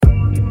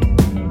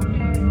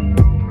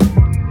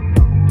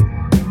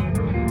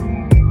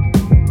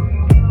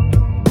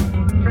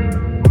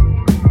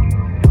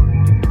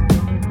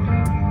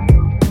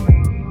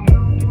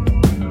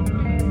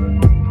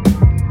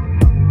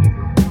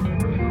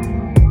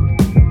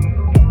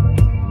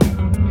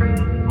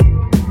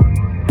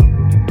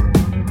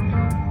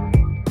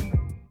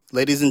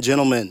Ladies and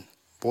gentlemen,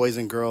 boys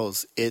and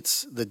girls,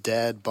 it's the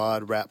Dad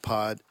Bod Rap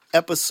Pod,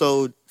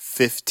 episode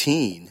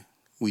 15.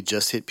 We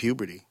just hit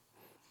puberty.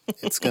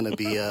 It's gonna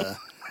be a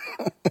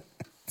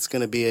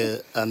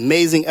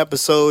amazing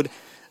episode.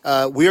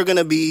 We are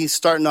gonna be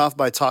starting off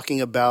by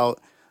talking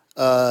about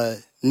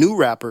new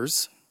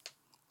rappers,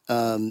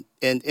 and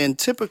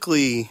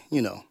typically,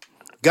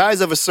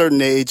 guys of a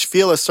certain age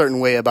feel a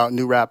certain way about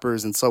new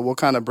rappers, and so we'll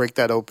kind of break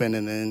that open,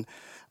 and then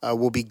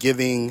we'll be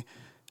giving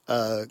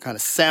kind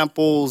of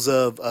samples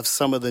of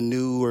some of the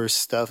newer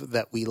stuff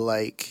that we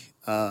like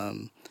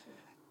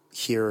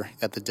here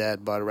at the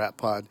Dad Bod Rap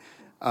Pod.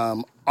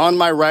 On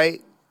my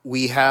right,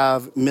 we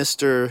have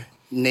Mr.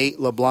 Nate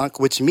LeBlanc,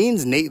 which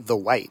means Nate the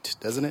White,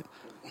 doesn't it?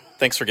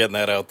 Thanks for getting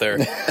that out there.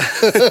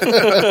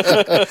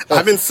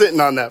 I've been sitting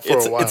on that for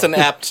a while. It's an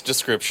apt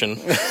description.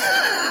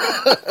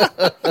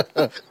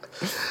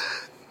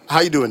 How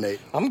you doing,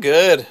 Nate? I'm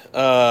good.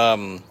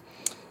 Not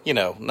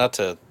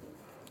to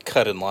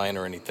cut in line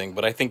or anything,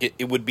 but I think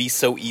it would be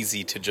so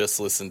easy to just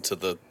listen to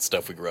the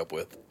stuff we grew up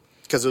with.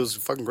 Because it was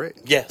fucking great.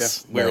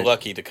 Yes, we were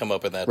lucky to come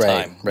up in that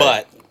time.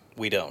 But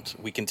we don't.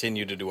 We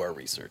continue to do our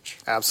research.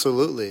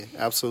 Absolutely.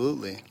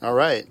 All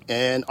right.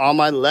 And on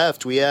my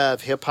left, we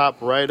have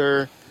hip-hop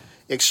writer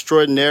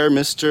extraordinaire,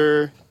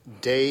 Mr.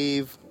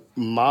 Dave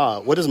Ma.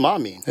 What does Ma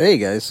mean? Hey,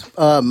 guys.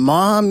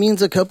 Ma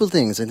means a couple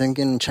things. I think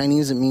in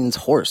Chinese it means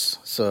horse.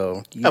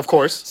 So, of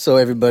course. So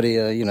everybody,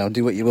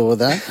 do what you will with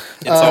that.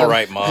 It's all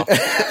right, Ma.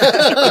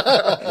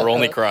 We're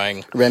only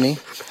crying. Rennie.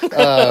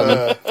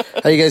 How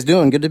you guys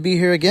doing? Good to be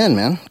here again,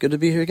 man. Good to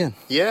be here again.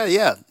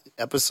 Yeah.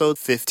 Episode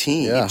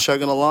 15. Yeah.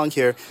 Chugging along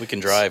here. We can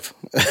drive.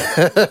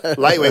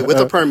 Lightweight with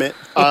a permit.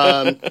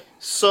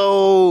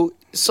 So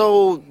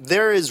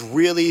there is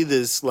really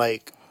this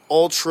like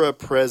ultra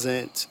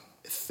present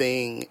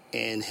thing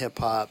in hip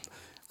hop.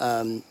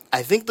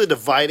 I think the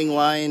dividing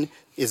line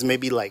is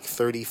maybe like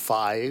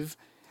 35.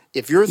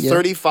 If you're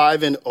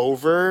 35 and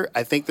over,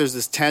 I think there's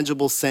this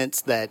tangible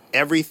sense that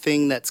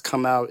everything that's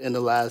come out in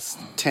the last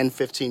 10,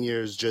 15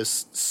 years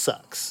just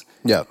sucks.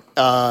 Yeah.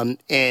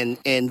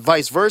 And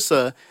vice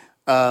versa,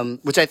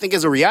 which I think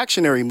is a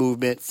reactionary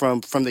movement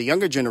from the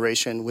younger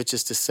generation, which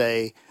is to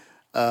say,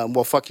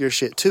 well, fuck your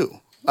shit too.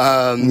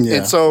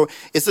 And so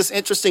it's this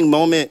interesting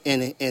moment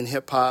in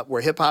hip hop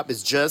where hip hop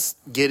is just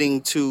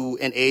getting to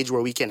an age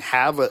where we can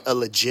have a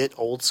legit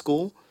old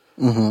school.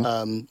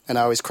 Mm-hmm. And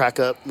I always crack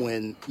up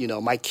when,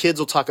 my kids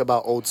will talk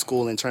about old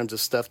school in terms of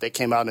stuff that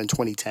came out in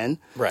 2010.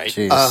 Right.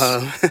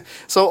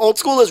 So old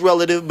school is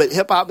relative, but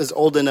hip hop is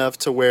old enough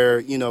to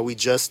where, we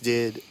just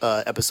did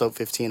episode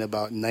 15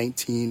 about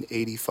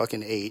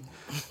 1988,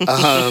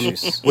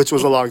 which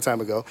was a long time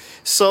ago.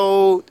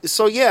 So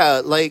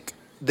yeah, like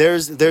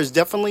there's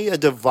definitely a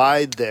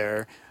divide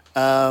there.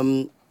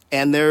 And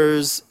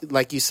there's,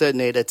 like you said,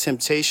 Nate, a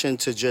temptation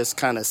to just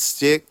kind of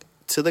stick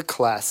to the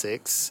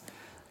classics.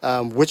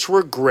 Which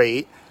were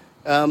great.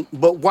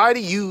 But why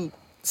do you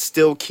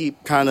still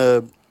keep kind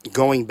of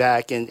going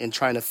back and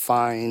trying to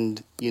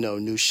find,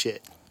 new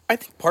shit? I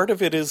think part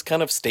of it is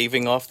kind of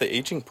staving off the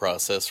aging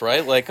process,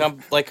 right? Like,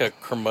 I'm like a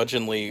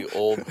curmudgeonly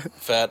old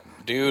fat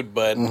dude,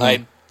 but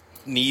I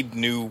need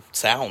new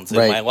sounds in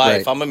my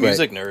life. I'm a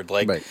music nerd.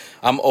 Like,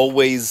 I'm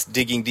always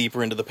digging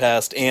deeper into the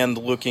past and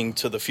looking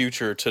to the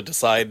future to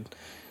decide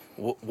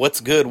what's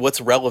good, what's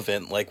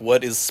relevant, like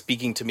what is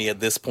speaking to me at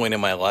this point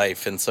in my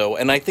life. And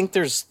I think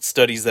there's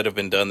studies that have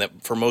been done that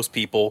for most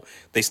people,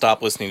 they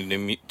stop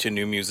listening to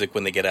new music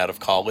when they get out of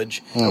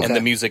college. Okay. And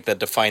the music that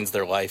defines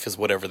their life is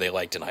whatever they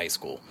liked in high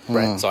school.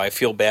 Right. So I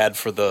feel bad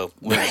for the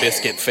Limp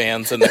Bizkit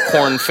fans and the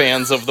Korn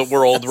fans of the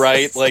world,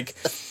 right? Like,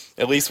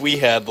 at least we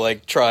had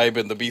like Tribe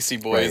and the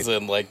BC Boys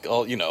and like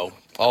all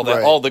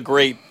the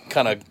great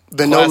kind of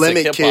the No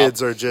Limit hip-hop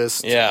kids are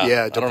just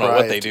I don't know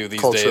what they do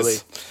these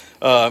days.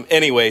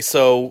 Anyway,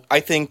 so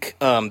I think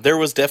there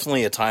was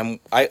definitely a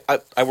time I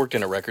worked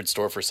in a record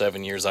store for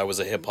 7 years. I was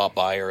a hip hop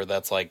buyer.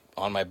 That's like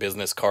on my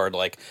business card.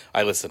 Like,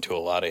 I listened to a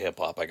lot of hip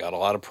hop. I got a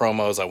lot of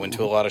promos. I went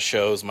to a lot of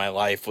shows. My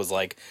life was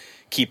like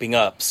keeping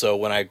up. So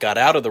when I got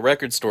out of the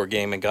record store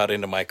game and got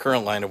into my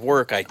current line of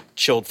work, I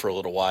chilled for a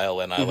little while,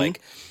 and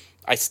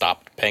I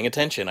stopped paying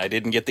attention. I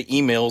didn't get the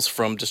emails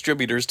from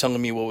distributors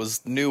telling me what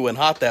was new and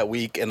hot that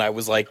week, and I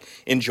was like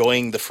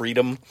enjoying the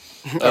freedom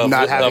of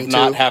not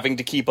having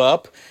to keep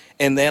up.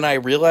 And then I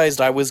realized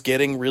I was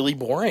getting really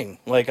boring.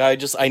 Like, I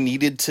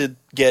needed to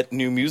get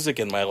new music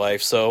in my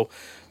life. So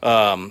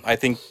I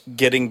think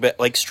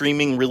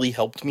streaming really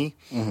helped me.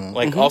 Mm-hmm.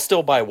 Like, I'll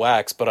still buy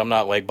wax, but I'm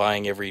not like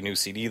buying every new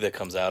CD that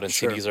comes out. And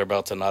CDs are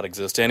about to not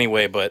exist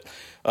anyway. But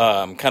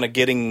kind of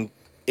getting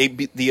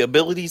the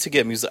ability to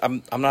get music.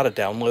 I'm not a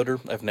downloader.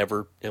 I've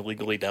never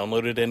illegally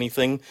downloaded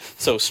anything.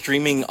 So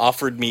streaming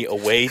offered me a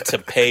way to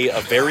pay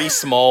a very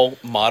small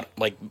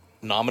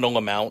nominal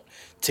amount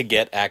to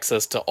get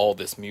access to all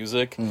this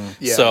music. And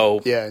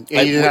you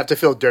didn't have to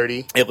feel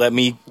dirty. It let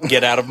me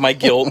get out of my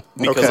guilt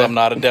because I'm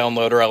not a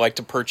downloader. I like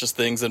to purchase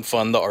things and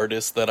fund the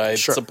artists that I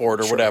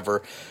support or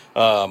whatever.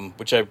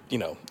 Which I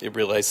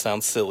realize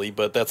sounds silly,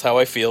 but that's how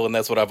I feel, and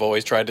that's what I've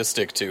always tried to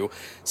stick to.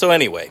 So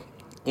anyway,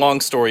 long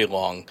story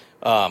long,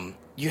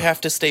 You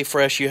have to stay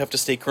fresh. You have to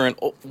stay current.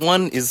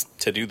 One is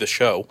to do the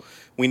show.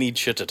 We need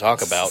shit to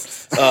talk about.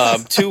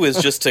 Two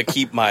is just to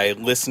keep my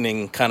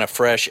listening kind of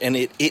fresh. And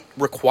it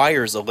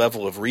requires a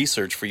level of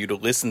research for you to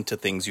listen to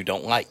things you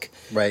don't like.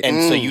 Right.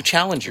 And so you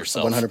challenge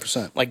yourself.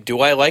 100%. Like, do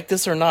I like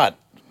this or not?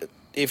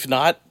 If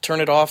not, turn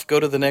it off, go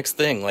to the next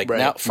thing. Like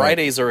now,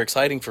 Fridays are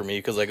exciting for me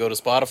because I go to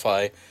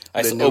Spotify,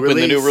 I open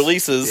the new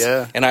releases,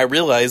 and I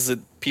realize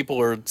that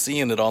people are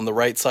seeing it on the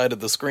right side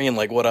of the screen.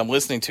 Like what I'm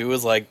listening to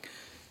is like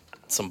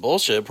some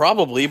bullshit,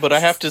 probably, but I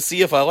have to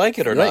see if I like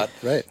it or not.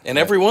 Right. And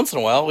every once in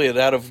a while,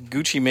 out of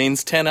Gucci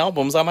Mane's 10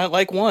 albums, I might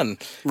like one.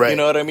 Right. You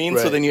know what I mean?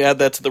 Right. So then you add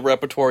that to the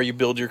repertoire, you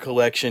build your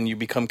collection, you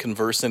become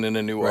conversant in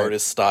a new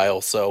artist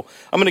style. So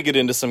I'm going to get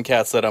into some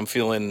cats that I'm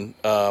feeling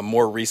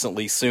more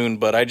recently soon,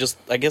 but I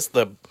guess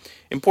the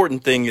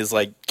important thing is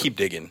like keep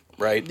digging,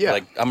 right? Yeah.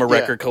 Like I'm a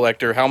record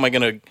collector. How am I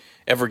going to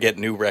ever get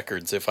new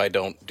records if I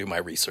don't do my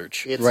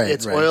research?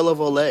 It's oil of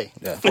Olay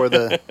for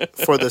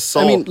the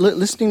soul. I mean,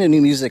 listening to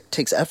new music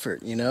takes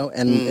effort,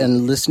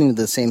 and listening to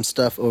the same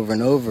stuff over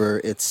and over,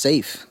 it's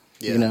safe,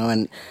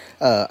 and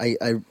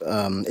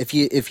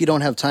if you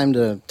don't have time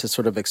to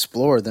sort of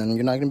explore, then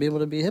you're not going to be able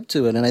to be hip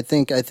to it. And I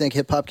think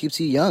hip hop keeps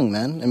you young,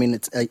 man. I mean,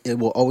 it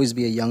will always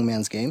be a young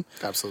man's game.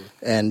 Absolutely.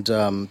 And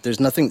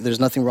there's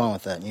nothing wrong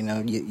with that.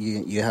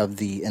 You have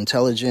the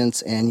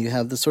intelligence and you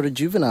have the sort of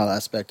juvenile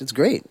aspect. It's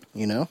great.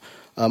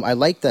 I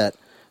like that.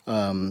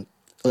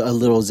 A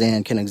Little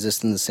Xan can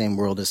exist in the same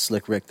world as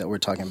Slick Rick that we're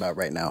talking about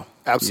right now.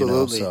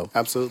 Absolutely,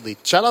 absolutely.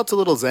 Shout out to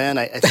Little Xan.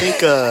 I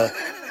think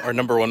our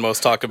number one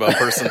most talked about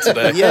person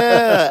today.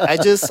 Yeah,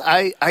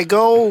 I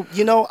go.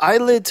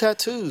 Eyelid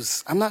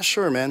tattoos. I'm not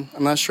sure, man.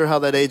 I'm not sure how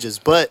that ages,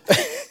 but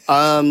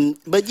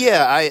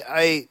yeah,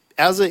 I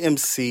as an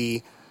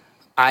MC,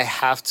 I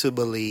have to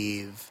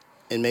believe,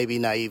 and maybe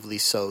naively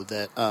so,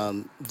 that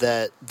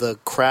that the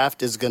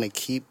craft is going to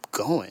keep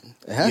going.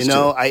 It has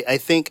to. I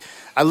think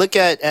I look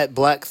at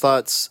Black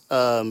Thought's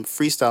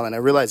freestyle, and I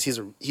realize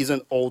he's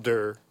an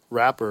older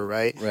rapper,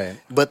 right? Right.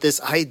 But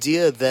this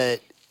idea that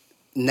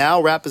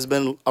now rap has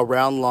been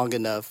around long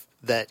enough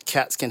that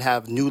cats can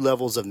have new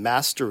levels of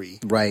mastery,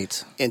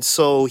 right? And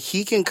so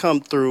he can come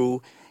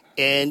through.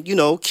 And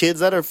kids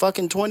that are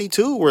fucking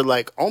 22 were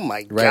like, "Oh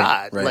my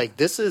god, like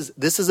this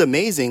is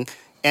amazing."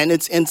 And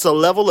it's a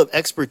level of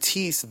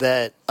expertise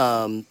that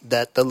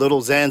that the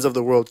Little Xans of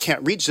the world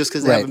can't reach just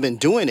because they haven't been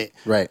doing it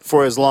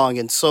for as long.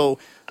 And so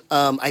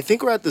I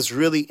think we're at this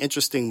really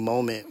interesting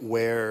moment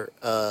where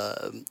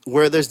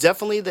there's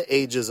definitely the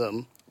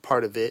ageism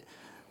part of it,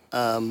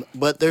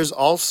 but there's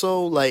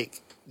also I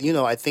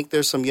think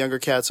there's some younger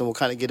cats, and we'll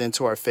kind of get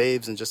into our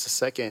faves in just a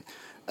second.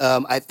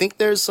 I think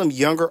there's some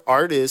younger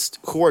artists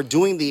who are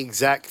doing the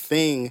exact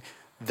thing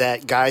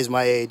that guys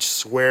my age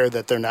swear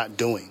that they're not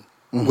doing.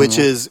 Mm-hmm.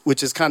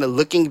 which is kind of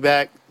looking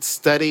back,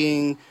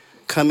 studying,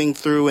 coming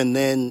through, and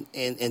then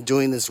and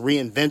doing this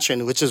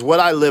reinvention, which is what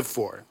I live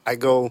for. I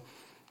go,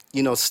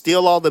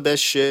 steal all the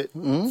best shit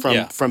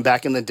from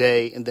back in the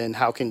day, and then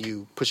how can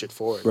you push it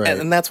forward? Right.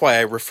 And that's why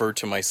I refer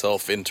to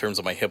myself in terms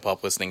of my hip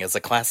hop listening as a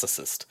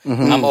classicist.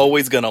 Mm-hmm. I'm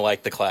always gonna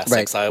like the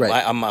classics.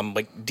 I'm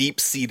like deep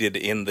seated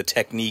in the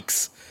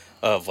techniques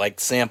of like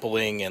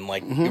sampling and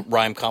like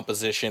rhyme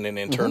composition and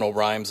internal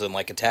rhymes and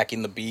like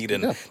attacking the beat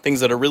and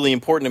things that are really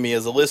important to me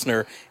as a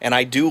listener. And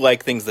I do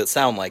like things that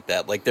sound like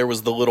that. Like there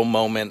was the little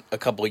moment a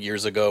couple of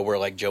years ago where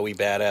like Joey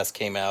Badass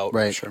came out,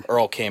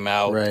 Earl came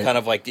out, kind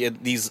of like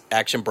these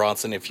Action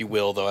Bronson, if you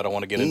will, though I don't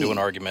want to get into an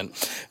argument,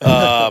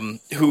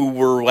 who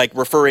were like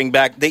referring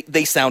back.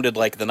 They sounded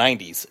like the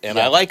 90s. And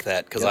I like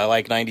that because I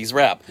like 90s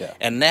rap. Yeah.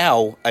 And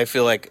now I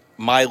feel like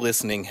my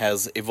listening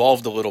has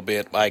evolved a little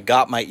bit. I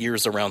got my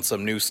ears around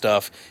some new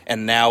stuff,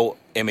 and now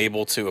am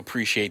able to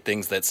appreciate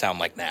things that sound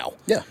like now.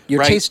 Yeah,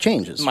 your taste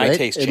changes. My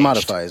taste changed. It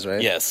modifies,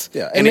 right? Yes.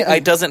 Yeah, and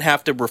it doesn't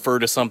have to refer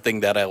to something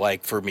that I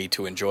like for me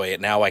to enjoy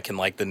it. Now I can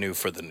like the new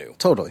for the new.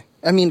 Totally.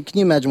 I mean, can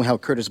you imagine how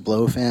Curtis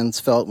Blow fans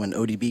felt when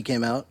ODB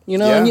came out?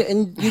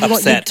 And you don't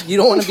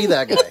want to be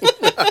that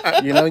guy.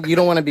 You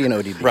don't want to be an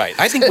ODB. Right.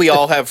 I think we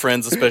all have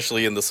friends,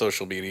 especially in the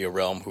social media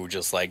realm, who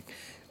just like,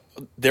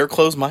 they're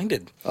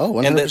closed-minded. Oh,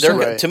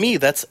 100%. And to me,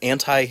 that's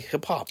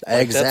anti-hip-hop.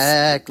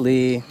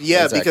 Exactly.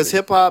 Because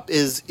hip-hop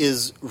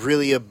is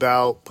really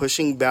about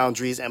pushing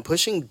boundaries and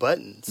pushing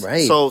buttons.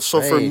 Right. So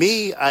for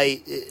me,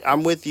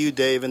 I'm with you,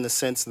 Dave, in the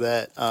sense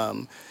that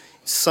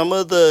some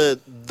of the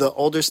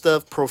older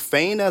stuff,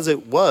 profane as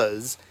it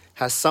was,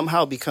 has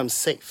somehow become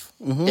safe.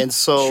 Mm-hmm. And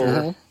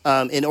so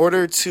in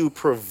order to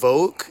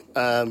provoke,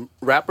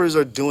 rappers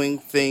are doing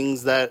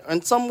things that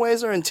in some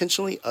ways are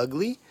intentionally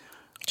ugly.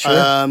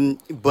 Sure.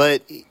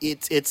 But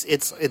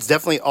it's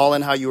definitely all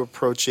in how you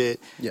approach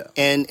it. Yeah.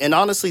 And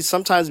honestly,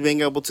 sometimes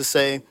being able to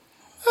say,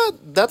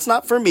 that's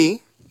not for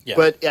me,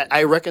 but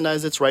I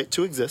recognize its right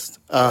to exist.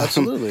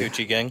 Absolutely.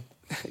 Gucci gang.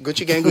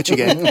 Gucci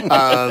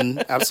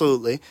gang.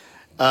 Absolutely.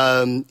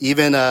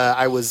 Even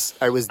I was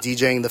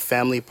DJing the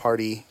family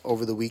party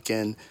over the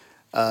weekend,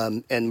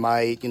 and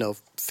my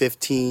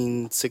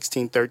 15,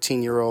 16,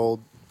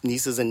 13-year-old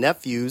nieces and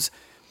nephews,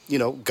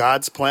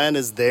 God's plan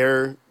is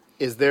their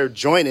is their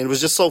joint. And it was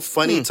just so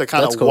funny to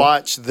kind of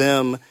watch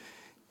them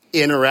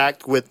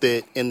interact with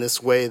it in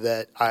this way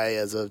that I,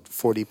 as a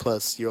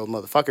 40-plus-year-old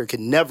motherfucker, could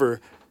never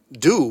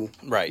do.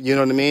 Right. You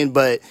know what I mean?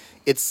 But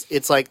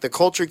it's like the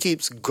culture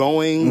keeps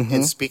going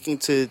and speaking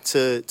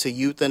to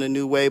youth in a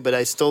new way. But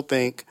I still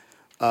think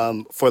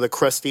for the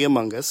crusty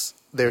among us,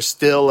 there's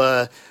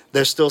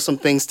still some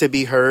things to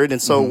be heard.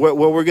 And so what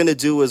we're going to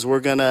do is we're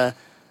going to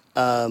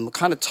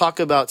kind of talk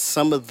about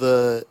some of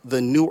the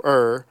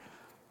newer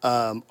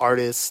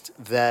artists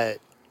that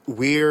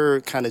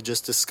we're kind of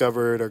just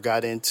discovered or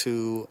got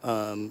into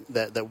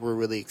that we're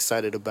really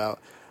excited about.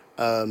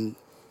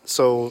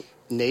 So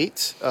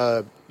Nate,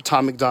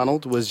 Tom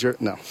McDonald was your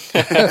no.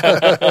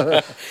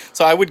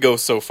 So I would go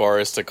so far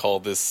as to call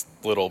this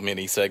little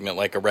mini segment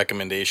like a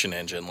recommendation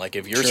engine. Like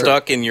if you're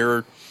stuck in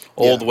your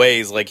old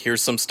ways, like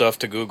here's some stuff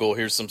to Google,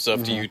 here's some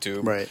stuff to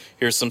YouTube, right.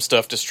 Here's some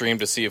stuff to stream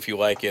to see if you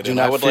like it. Do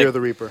not fear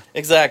the Reaper.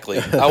 Exactly.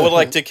 I would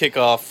like to kick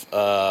off.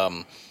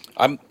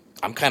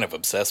 I'm kind of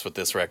obsessed with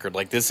this record.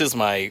 Like this is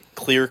my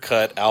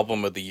clear-cut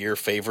album of the year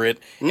favorite,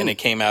 and it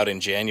came out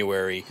in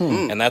January.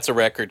 And that's a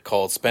record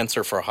called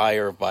Spencer for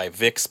Hire by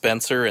Vic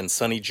Spencer and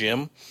Sonny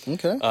Jim.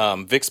 Okay.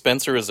 Vic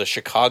Spencer is a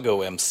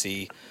Chicago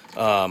MC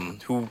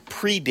who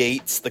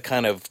predates the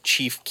kind of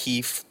Chief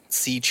Keef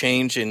sea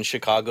change in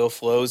Chicago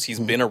flows. He's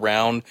been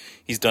around.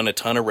 He's done a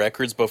ton of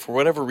records, but for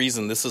whatever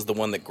reason, this is the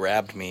one that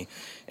grabbed me.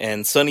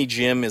 And Sonny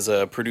Jim is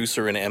a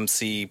producer and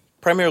MC,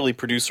 primarily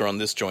producer on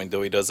this joint,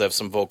 though he does have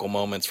some vocal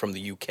moments from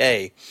the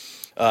UK.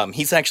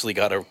 He's actually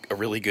got a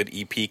really good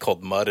EP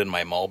called Mud in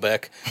My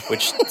Malbec,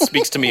 which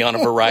speaks to me on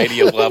a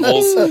variety of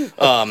levels.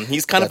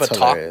 He's kind of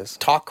a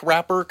talk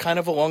rapper, kind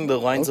of along the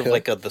lines of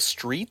like The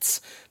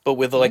Streets, but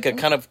with like a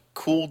kind of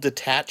cool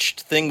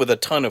detached thing with a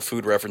ton of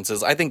food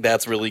references. I think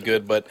that's really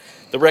good, but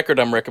the record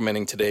I'm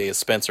recommending today is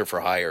Spencer for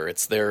Hire.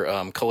 It's their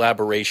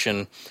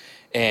collaboration,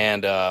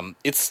 and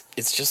it's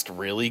just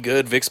really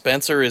good. Vic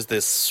Spencer is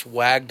this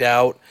swagged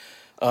out,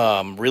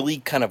 really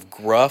kind of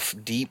gruff,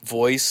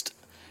 deep-voiced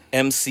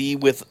MC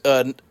with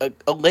a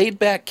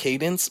laid-back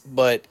cadence,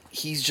 but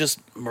he's just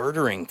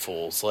murdering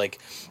fools. Like,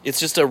 it's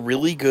just a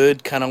really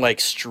good kind of like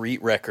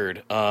street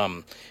record.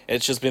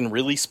 It's just been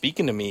really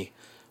speaking to me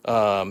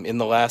in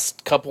the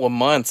last couple of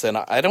months, and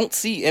I don't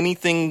see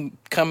anything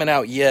coming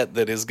out yet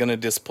that is going to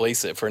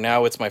displace it. For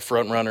now, it's my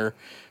front runner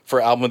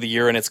for album of the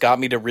year, and it's got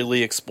me to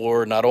really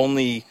explore not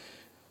only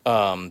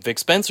Vic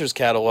Spencer's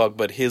catalog,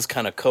 but his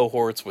kind of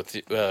cohorts with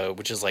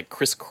which is like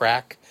Chris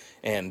Crack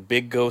and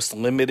Big Ghost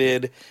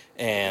Limited,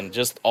 and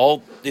just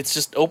all, it's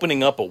just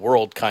opening up a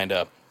world kind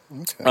of.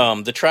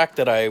 Okay. The track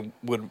that I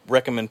would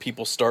recommend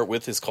people start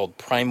with is called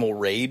Primal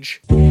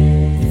Rage.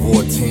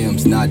 Four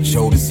Tims, not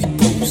Jodeci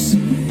boots.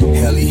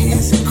 Helly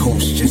hands and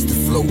coast just to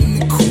float in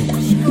the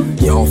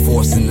coop. Y'all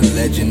forcing the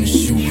legend to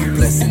shoot.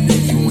 Blessing in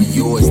you and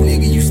yours,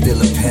 nigga. You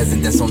still a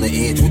peasant that's on the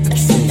edge with the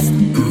truth.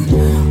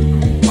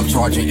 I'm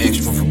charging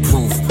extra for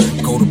proof.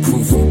 Go to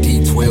proof from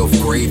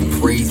D12 grade and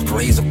praise,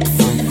 blaze up the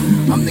fruit.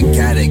 I'm the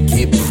guy that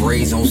get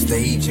praise on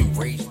stage and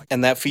rage.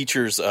 And that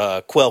features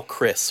Quelle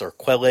Chris, or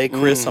Quelle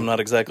Chris. I'm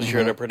not exactly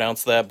sure how to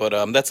pronounce that,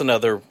 but that's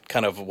another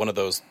kind of one of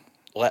those.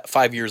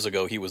 5 years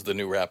ago, he was the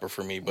new rapper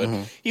for me, but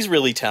he's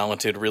really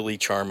talented, really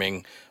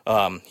charming.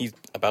 He's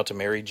about to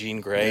marry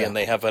Jean Grey, and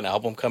they have an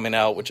album coming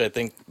out, which I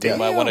think they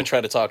might want to try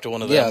to talk to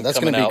one of them. Yeah, that's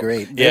going to be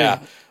great.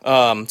 Yeah.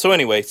 So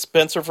anyway,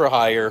 Spencer for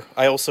Hire.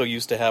 I also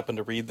used to happen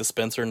to read the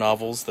Spencer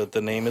novels that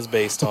the name is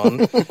based on.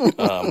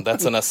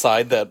 That's an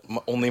aside that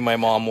only my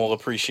mom will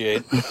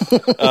appreciate.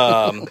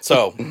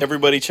 So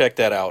everybody check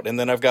that out. And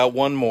then I've got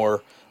one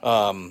more.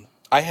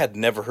 I had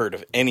never heard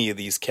of any of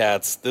these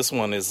cats. This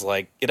one is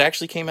like, it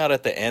actually came out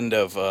at the end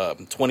of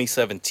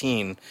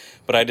 2017,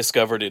 but I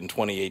discovered it in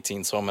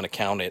 2018, so I'm going to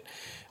count it.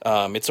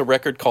 It's a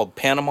record called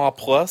Panama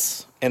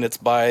Plus, and it's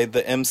by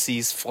the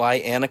MCs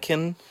Fly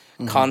Anakin,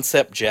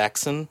 Concept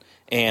Jackson,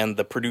 and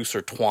the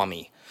producer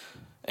Twami.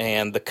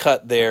 And the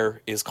cut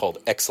there is called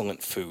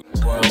Excellent Food.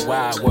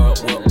 Worldwide.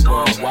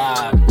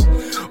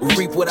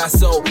 Reap what I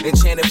sow,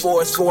 enchanted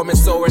forest forming,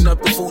 soaring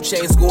up the food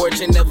chain,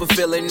 scorching, never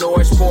feeling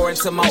nourished, pouring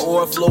to my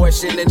aura,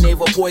 flourishing, the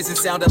naval poison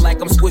sounding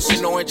like I'm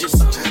squishing oranges.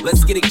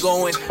 Let's get it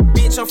going.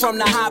 Bitch, I'm from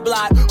the high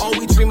block, all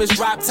we dream is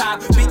drop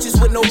top.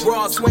 Bitches with no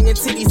bra, swinging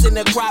titties in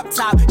the crop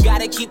top.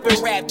 Gotta keep it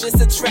wrapped, it's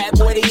a trap,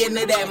 boy, the end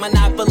of that.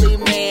 Monopoly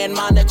man,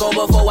 Monaco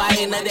before I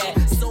enter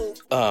that. So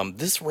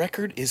this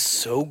record is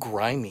so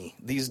grimy.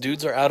 These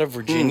dudes are out of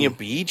Virginia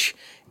Beach,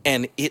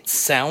 and it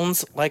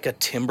sounds like a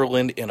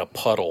Timberland in a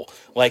puddle.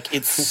 Like,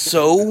 it's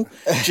so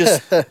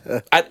just...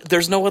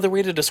 there's no other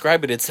way to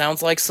describe it. It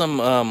sounds like some,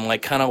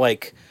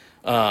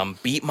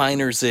 Beat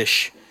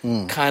Miners-ish,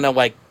 kind of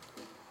like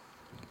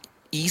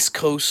East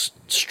Coast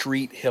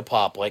street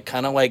hip-hop, like,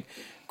 kind of like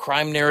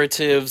crime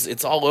narratives.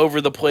 It's all over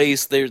the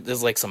place.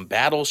 There's like some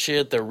battle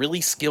shit. They're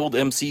really skilled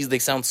MCs. They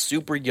sound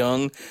super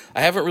young.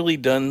 I haven't really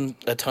done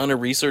a ton of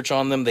research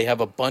on them. They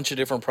have a bunch of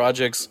different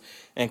projects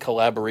and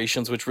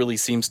collaborations, which really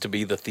seems to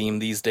be the theme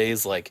these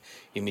days. Like,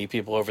 you meet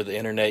people over the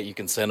internet, you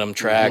can send them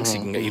tracks,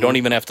 you don't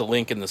even have to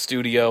link in the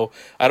studio.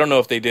 I don't know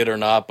if they did or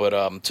not,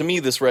 but to me,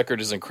 this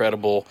record is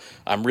incredible.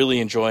 I'm really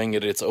enjoying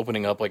it. It's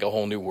opening up like a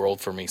whole new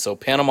world for me. So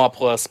Panama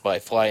Plus by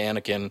Fly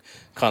Anakin,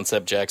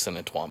 Concept Jackson,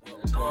 and Twomp.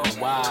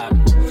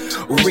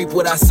 Reap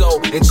what I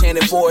sow,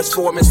 enchanted forest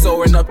forming,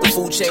 soaring up the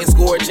food chain,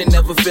 scorching,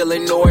 never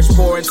feeling nourished,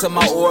 pouring to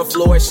my aura,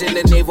 flourishing,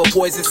 the naval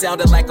poison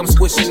sounding like I'm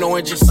squishing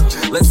oranges.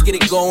 Let's get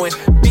it going,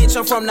 bitch,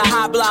 I'm from the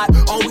high block,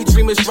 all we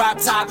dream is drop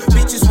top,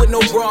 bitches with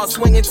no bra,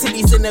 swinging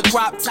titties in the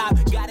crop top,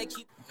 gotta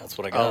keep... That's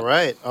what I got.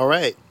 All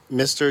right.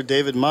 Mr.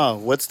 David Ma,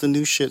 what's the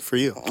new shit for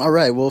you? All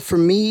right, well, for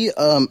me,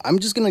 I'm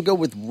just going to go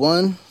with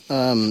one,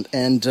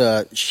 and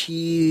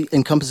she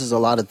encompasses a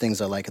lot of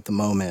things I like at the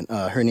moment.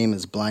 Her name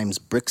is Blimes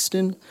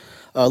Brixton.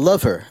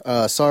 Love her.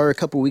 Saw her a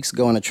couple weeks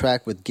ago on a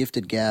track with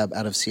Gifted Gab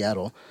out of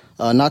Seattle.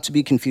 Not to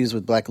be confused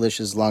with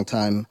Blacklish's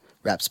longtime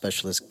rap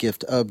specialist,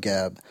 Gift of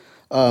Gab.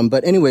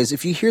 But anyways,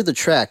 if you hear the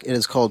track, it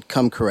is called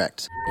Come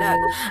Correct.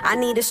 Look, I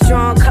need a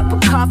strong cup of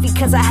coffee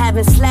cause I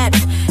haven't slept.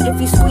 If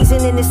you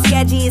squeezing in the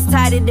sketchy, it's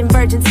tighter than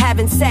virgins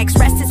having sex.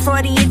 Rest is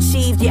for the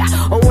achieved, yeah.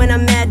 Or when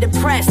I'm mad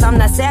depressed, I'm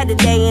not sad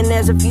today and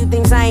there's a few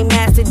things I ain't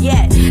mastered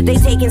yet. They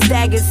taking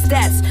staggered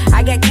steps.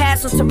 I got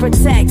castles to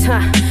protect,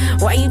 huh?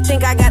 Why you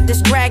think I got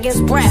this dragon's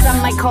breath?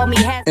 Some might call me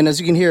And as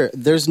you can hear,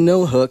 there's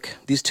no hook.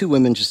 These two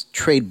women just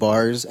trade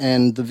bars,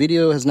 and the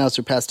video has now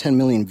surpassed 10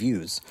 million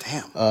views.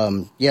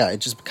 Damn. Yeah,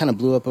 it just kind of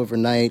blew up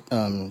overnight.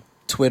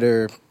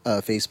 Twitter,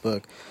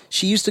 Facebook.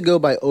 She used to go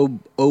by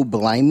Oh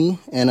Blimey,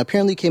 and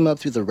apparently came up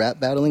through the rap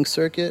battling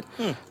circuit.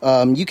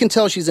 You can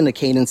tell she's into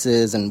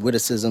cadences, and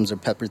witticisms are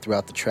peppered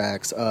throughout the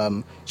tracks.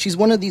 She's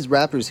one of these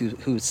rappers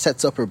who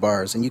sets up her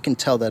bars, and you can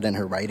tell that in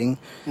her writing.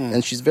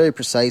 And she's very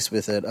precise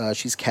with it.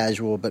 She's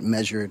casual but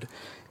measured.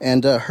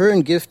 And her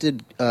and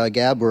Gifted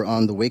Gab were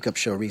on the Wake Up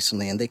Show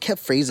recently, and they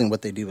kept phrasing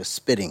what they do as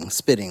spitting.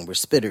 We're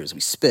spitters, we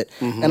spit.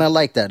 And I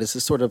like that. It's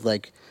a sort of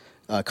like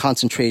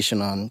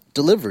concentration on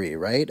delivery,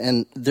 right?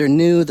 And they're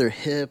new, they're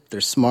hip,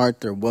 they're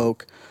smart, they're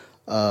woke.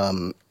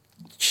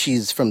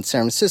 She's from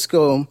San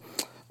Francisco.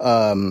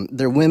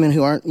 They're women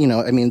who aren't,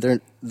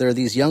 they're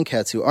these young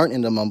cats who aren't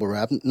into mumble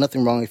rap.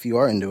 Nothing wrong if you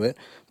are into it,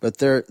 but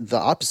they're the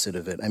opposite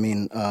of it. I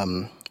mean,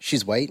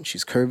 she's white,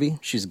 she's curvy,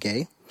 she's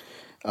gay.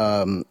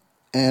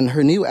 And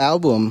her new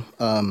album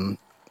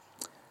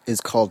is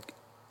going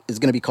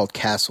to be called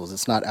Castles.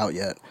 It's not out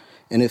yet.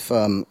 And if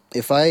I'm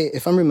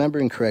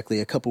remembering correctly,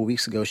 a couple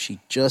weeks ago, she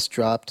just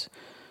dropped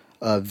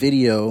a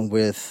video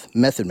with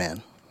Method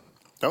Man.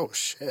 Oh,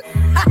 shit.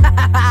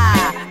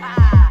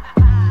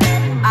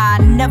 I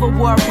never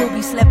wore a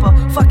ruby slipper.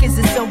 Fuck is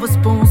a silver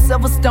spoon.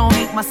 Silver stone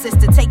ain't my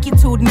sister. Take your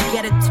tooth and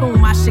get a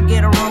tomb. I should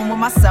get a room with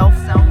myself.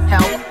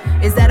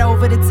 Help. Is that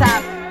over the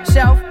top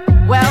shelf?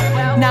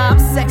 Well, nah, I'm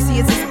sexy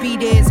as his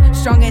beat is,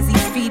 strong as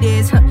his feet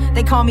is.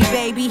 They call me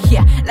baby,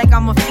 yeah, like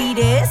I'm a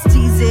fetus.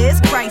 Jesus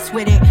Christ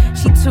with it,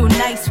 she too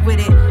nice with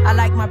it. I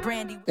like my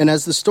brandy. And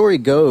as the story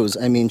goes,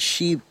 I mean,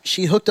 she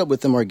hooked up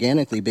with him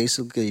organically,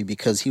 basically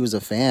because he was a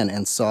fan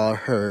and saw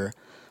her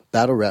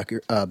battle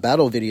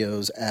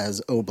videos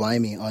as Oh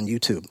Blimey on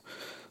YouTube.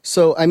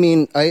 So, I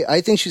mean,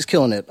 I think she's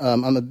killing it.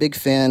 I'm a big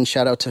fan.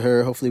 Shout out to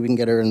her. Hopefully we can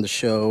get her in the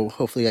show.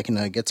 Hopefully I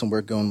can get some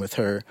work going with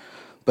her.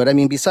 But, I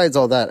mean, besides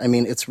all that, I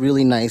mean, it's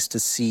really nice to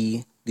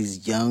see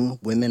these young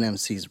women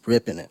MCs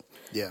ripping it.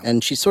 Yeah.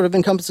 And she sort of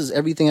encompasses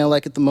everything I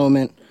like at the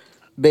moment.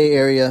 Bay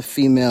Area,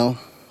 female,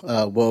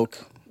 woke,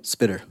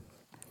 spitter.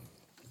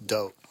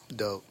 Dope.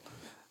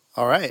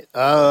 All right.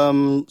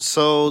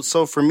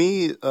 So for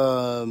me,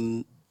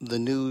 the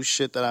new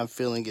shit that I'm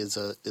feeling is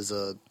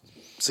a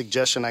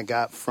suggestion I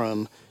got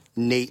from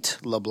Nate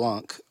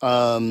LeBlanc.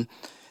 And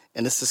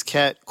it's this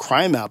cat,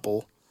 Crime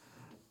Apple,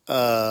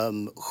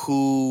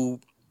 who...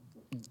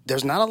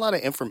 There's not a lot of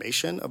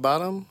information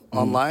about him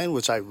online,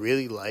 which I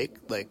really like.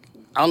 Like,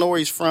 I don't know where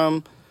he's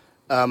from.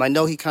 I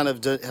know he kind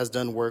of has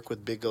done work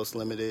with Big Ghost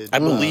Limited. I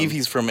believe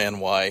he's from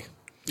NY.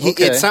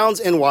 It sounds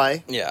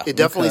NY. Yeah. It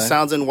definitely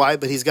sounds NY,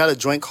 but he's got a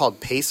joint called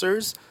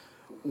Pacers,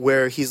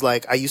 where he's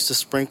like, I used to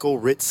sprinkle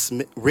Rick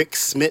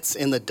Smits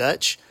in the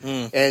Dutch.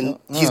 And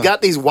he's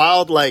got these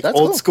wild, like, That's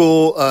old cool.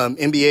 school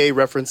NBA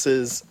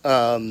references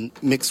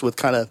mixed with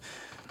kind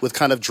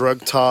of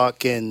drug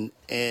talk and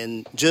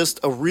just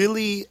a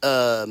really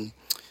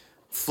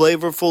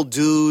flavorful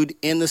dude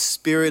in the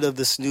spirit of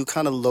this new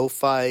kind of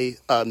lo-fi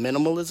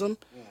minimalism.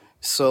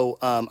 So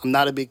I'm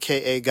not a big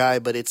KA guy,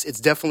 but it's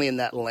definitely in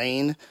that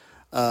lane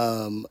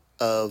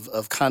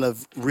of kind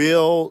of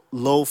real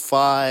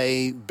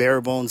lo-fi, bare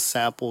bones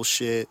sample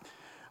shit,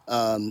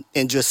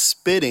 and just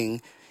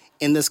spitting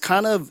in this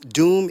kind of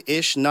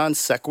doom-ish non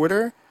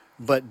sequitur,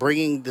 but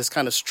bringing this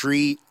kind of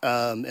street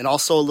and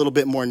also a little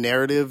bit more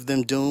narrative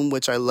than doom,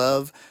 which I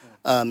love.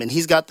 And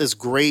he's got this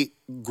great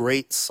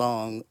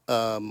song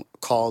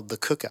called The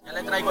Cookout.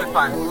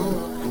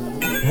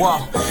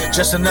 Whoa,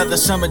 just another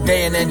summer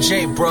day in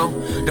NJ, bro.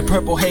 The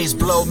purple haze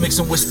blow,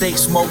 mixing with steak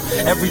smoke.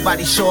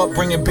 Everybody show up,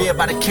 bringing beer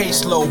by the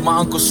caseload. My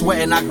uncle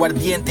sweating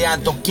aguardiente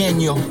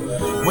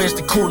antioqueño. Where's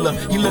the cooler?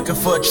 He looking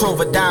for a trove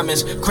of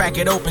diamonds. Crack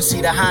it open,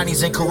 see the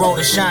honeys and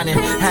Corona shining.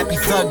 Happy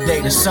Thug Day,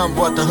 the sun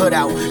brought the hood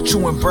out.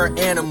 Chewing burnt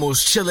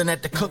animals, chilling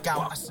at the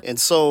cookout. And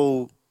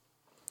so,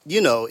 you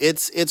know,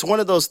 it's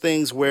one of those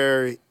things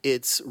where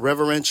it's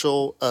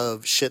reverential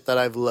of shit that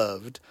I've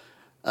loved.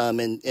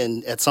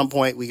 And at some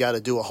point we got to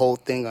do a whole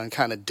thing on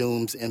kind of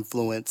Doom's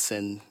influence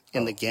in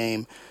the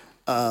game.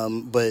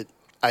 But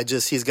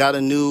he's got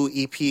a new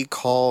EP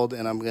called,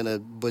 and I'm going to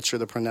butcher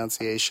the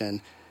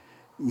pronunciation,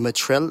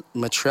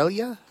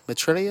 Matrelia.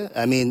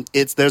 I mean,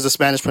 there's a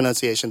Spanish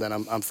pronunciation that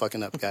I'm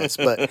fucking up, guys.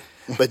 But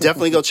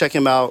definitely go check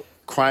him out.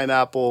 Crime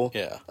Apple.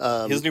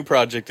 Yeah. His new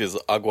project is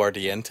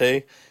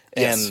Aguardiente.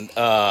 Yes.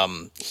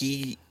 And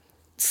he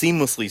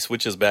seamlessly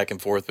switches back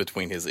and forth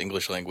between his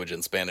English language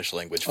and Spanish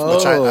language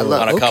which I love.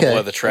 on a couple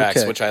of the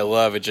tracks, which I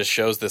love. It just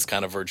shows this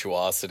kind of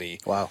virtuosity.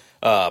 Wow.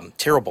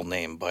 Terrible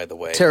name, by the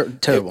way.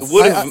 Terrible.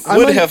 It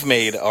would have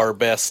made our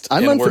best.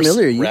 I'm and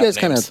unfamiliar. Worst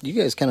You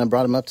guys kind of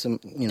brought him up some.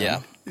 You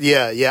know.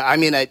 Yeah. I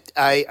mean,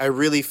 I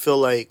really feel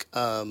like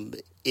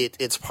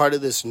it's part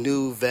of this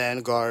new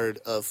vanguard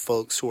of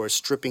folks who are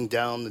stripping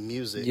down the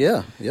music.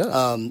 Yeah.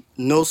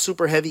 No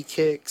super heavy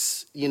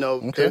kicks. You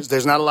know,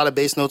 there's not a lot of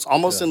bass notes.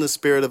 Almost in the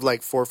spirit of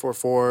like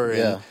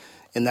 444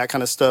 and that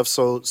kind of stuff.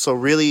 So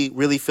really,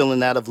 really feeling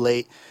that of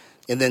late.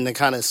 And then to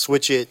kind of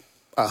switch it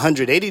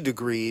 180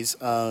 degrees.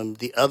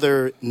 The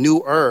other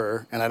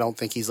newer, and I don't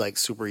think he's like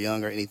super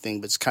young or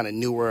anything, but it's kind of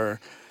newer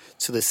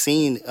to the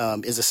scene,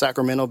 is a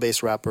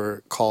Sacramento-based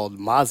rapper called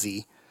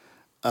Mozzy.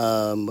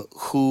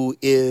 Who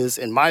is,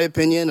 in my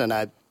opinion, and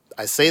I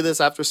say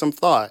this after some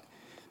thought,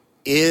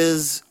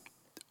 is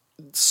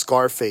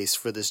Scarface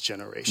for this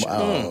generation.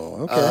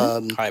 Wow.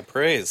 Okay. High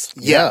praise.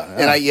 Yeah.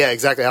 And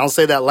exactly. I don't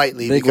say that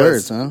lightly. Big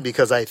words, huh?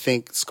 Because I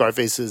think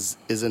Scarface is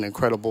an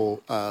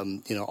incredible,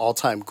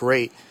 all-time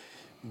great.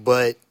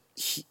 But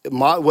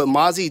what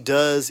Mozzy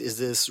does is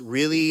this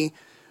really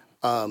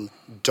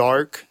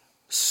dark,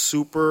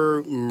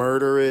 super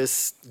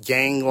murderous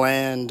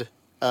gangland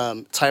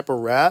type of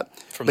rap.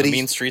 From the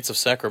mean streets of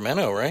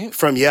Sacramento, right?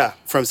 From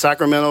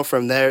Sacramento,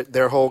 from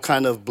their whole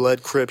kind of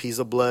blood crip. He's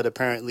a blood,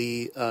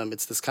 apparently.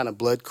 It's this kind of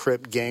blood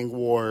crip gang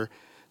war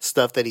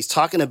stuff that he's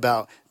talking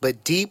about,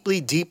 but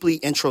deeply, deeply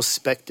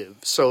introspective.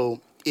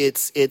 So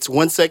it's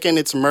 1 second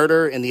it's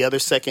murder, and the other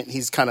second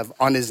he's kind of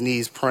on his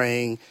knees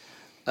praying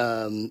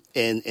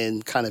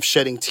and kind of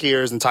shedding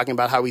tears and talking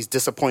about how he's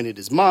disappointed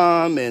his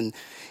mom. And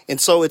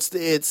so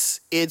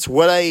it's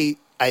what I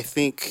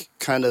think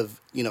kind of,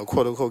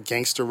 quote unquote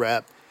gangster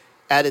rap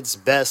at its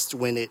best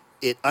when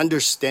it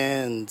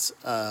understands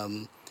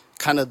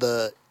kind of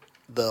the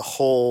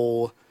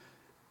whole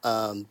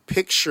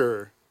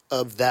picture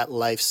of that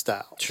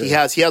lifestyle. True. He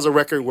has a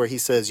record where he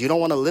says, "You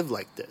don't want to live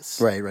like this."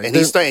 Right.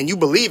 And you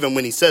believe him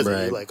when he says it.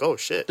 You're like, "Oh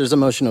shit." There's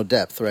emotional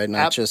depth, right?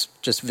 Not just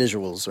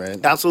visuals,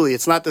 right? Absolutely.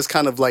 It's not this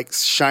kind of like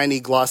shiny,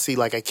 glossy,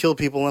 like I kill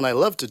people and I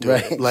love to do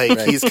it. Like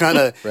he's kind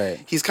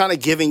of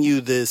giving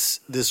you this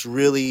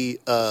really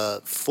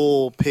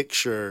full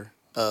picture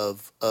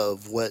of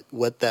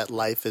what that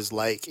life is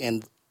like,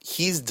 and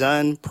he's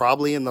done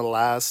probably in the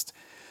last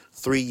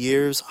 3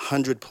 years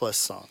 100+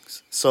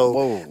 songs.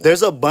 So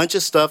there's a bunch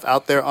of stuff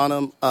out there on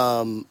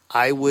him.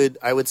 I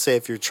would say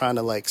if you're trying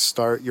to like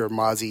start your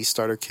Mozzy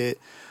starter kit,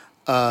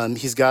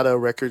 he's got a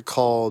record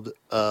called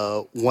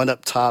One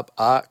Up Top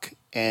Ak,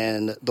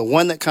 and the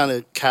one that kind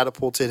of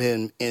catapulted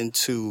him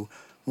into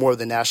more of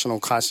the national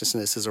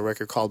consciousness is a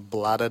record called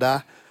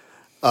Bladada.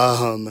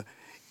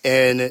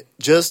 And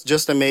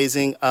just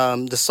amazing.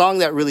 The song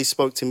that really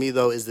spoke to me,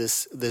 though, is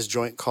this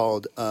joint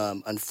called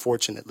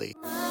Unfortunately.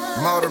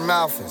 Motor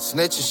mouthing,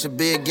 snitching should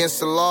be against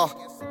the law.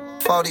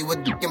 40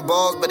 with dickin'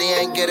 balls, but he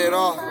ain't get it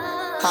off.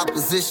 Hot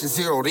position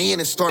zeroed in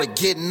and started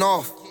getting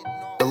off.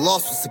 The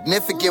loss was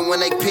significant when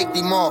they picked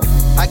him off.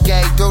 I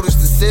gave Dodos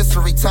the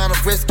sensory time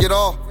to risk it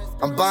all.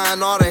 I'm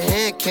buying all the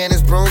hand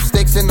cannons,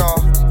 broomsticks and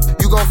all.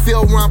 You gon'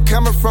 feel where I'm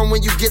coming from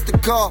when you get the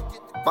call.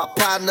 My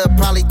partner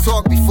probably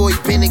talk before he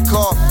been in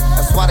call.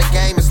 That's why the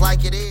game is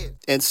like it is.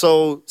 And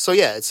so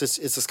yeah, it's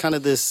just kind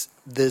of this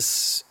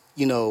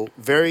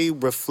very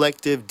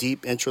reflective,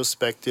 deep,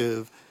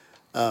 introspective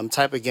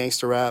type of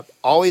gangster rap.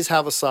 Always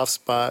have a soft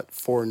spot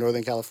for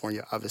Northern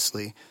California,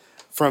 obviously,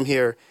 from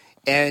here.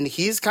 And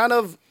he's kind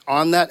of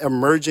on that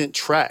emergent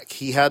track.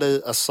 He had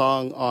a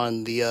song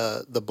on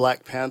the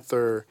Black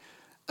Panther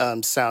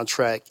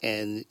soundtrack,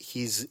 and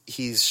he's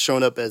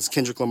shown up as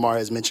Kendrick Lamar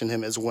has mentioned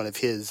him as one of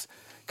his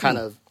kind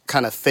of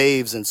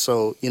faves. And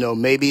so,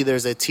 maybe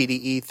there's a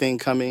TDE thing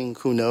coming,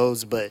 who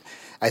knows? But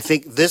I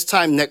think this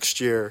time next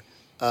year,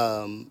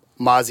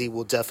 Mozzy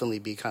will definitely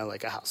be kind of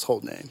like a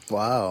household name.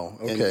 Wow.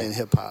 Okay. In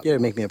hip hop. Yeah,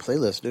 make me a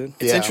playlist, dude.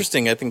 It's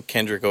interesting. I think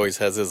Kendrick always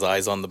has his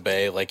eyes on the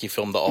Bay. Like he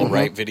filmed the All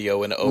Right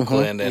video in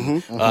Oakland,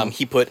 and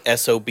he put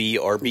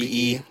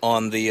SOB/RBE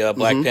on the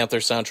Black Panther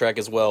soundtrack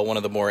as well. One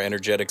of the more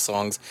energetic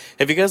songs.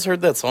 Have you guys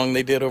heard that song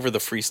they did over the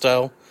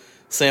freestyle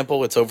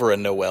sample. It's over a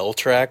Noel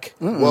track.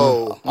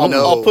 Whoa.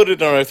 I'll put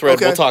it on our thread.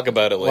 Okay. We'll talk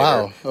about it later.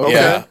 Wow. Okay.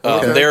 Yeah.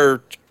 Okay.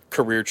 Their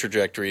career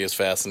trajectory is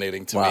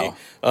fascinating to me.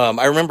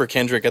 I remember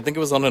Kendrick, I think it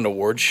was on an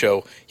awards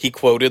show, he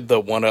quoted the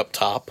One Up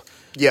Top.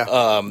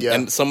 Yeah.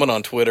 And someone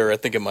on Twitter, I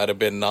think it might have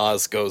been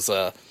Nas, goes,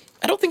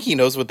 I don't think he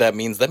knows what that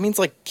means. That means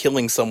like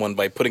killing someone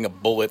by putting a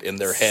bullet in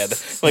their head.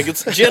 Like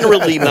it's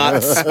generally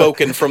not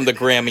spoken from the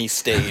Grammy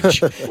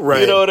stage.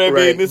 Right, You know what I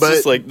right. mean? It's But-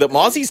 just like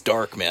Mozzie's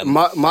dark, man.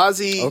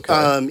 Mozzie,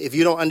 Okay. if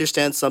you don't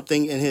understand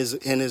something in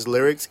his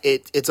lyrics,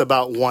 it's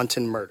about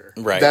wanton murder.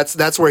 Right.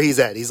 That's where he's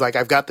at. He's like,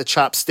 I've got the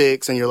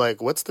chopsticks, and you're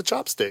like, what's the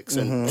chopsticks?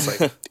 And it's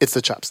like, it's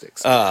the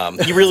chopsticks.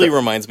 He really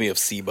reminds me of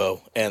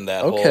Sibo and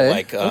that whole Okay,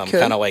 like okay.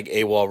 kind of like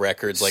AWOL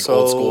records, like So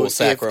old school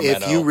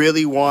Sacramento. If you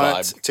really want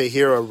vibe. to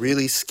hear a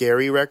really scary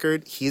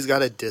record, he's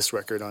got a diss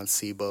record on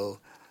Sibo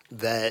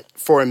that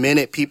for a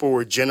minute people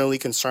were generally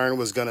concerned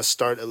was going to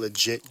start a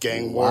legit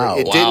gang war.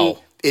 Wow.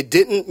 It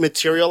didn't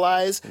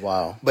materialize.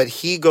 Wow. But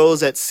he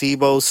goes at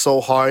Sibo so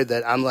hard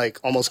that I'm like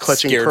almost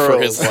clutching Scared pearls.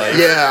 for his life.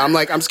 Yeah, I'm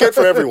like, I'm scared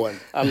for everyone.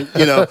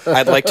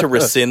 I'd like to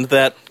rescind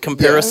that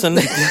comparison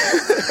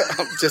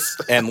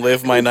Just and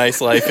live my nice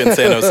life in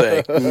San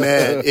Jose.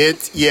 man,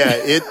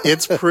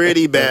 it's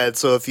pretty bad.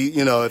 So if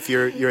if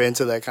you're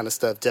into that kind of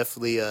stuff,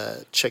 definitely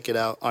check it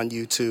out on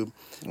YouTube.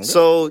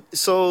 So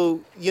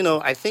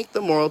I think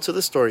the moral to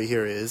the story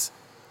here is,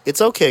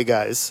 it's okay,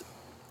 guys.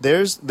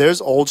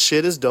 There's old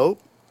shit is dope,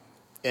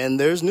 and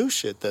there's new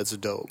shit that's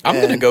dope. I'm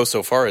And- going to go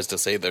so far as to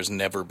say there's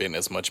never been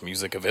as much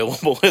music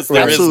available as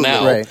there is Absolutely,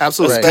 now. right.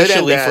 Absolutely. Good and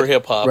Especially bad. for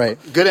hip hop.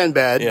 Right. good and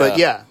bad. Yeah. But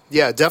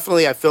yeah,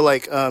 definitely. I feel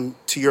like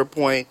to your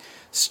point,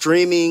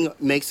 streaming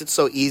makes it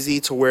so easy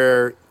to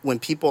where when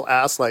people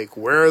ask like,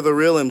 where are the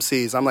real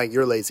MCs? I'm like,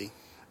 you're lazy.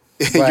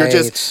 You're Right,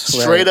 just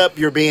straight right. up,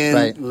 you're being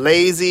Right.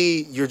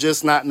 lazy. You're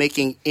just not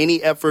making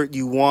any effort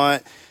you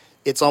want.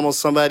 It's almost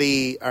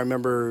somebody I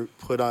remember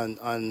put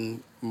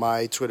on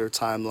my Twitter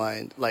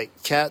timeline, like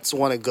cats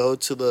want to go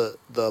to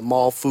the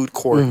mall food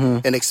court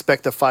and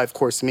expect a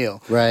 5-course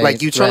meal. Right,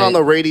 Like you turn on right.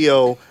 the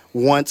radio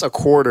once a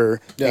quarter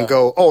Yeah. and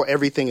go, oh,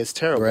 everything is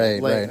terrible.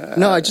 Right, Like, right.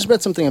 No, I just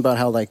read something about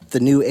how like the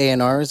new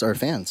A&Rs are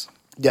fans.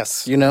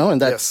 Yes. And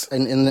that's Yes.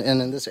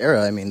 in this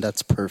era, I mean,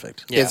 that's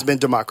perfect. Yeah. It's been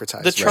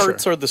democratized. The for sure.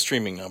 charts are the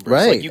streaming numbers.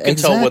 Right. Like you can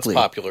tell what's exactly.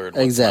 popular and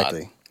what's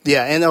exactly. not.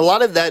 Yeah, and a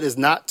lot of that is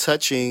not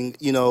touching,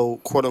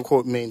 quote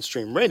unquote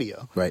mainstream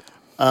radio. Right.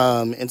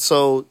 And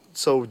so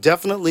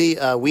definitely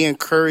we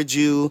encourage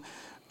you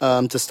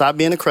to stop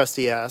being a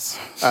crusty ass.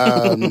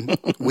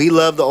 We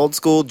love the old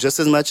school just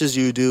as much as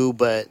you do,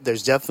 but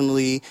there's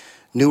definitely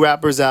new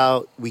rappers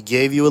out. We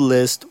gave you a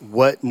list.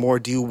 What more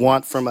do you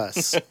want from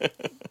us?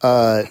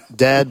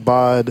 Dad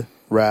Bod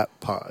Rap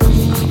Pod.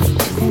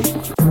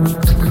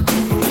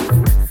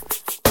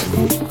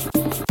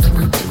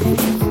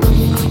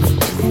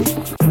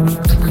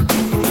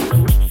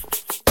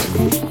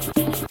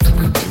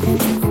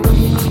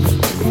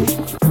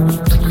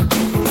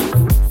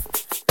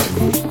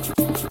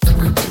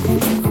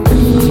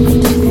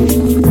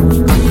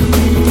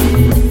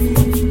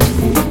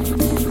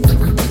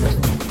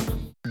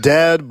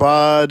 Dad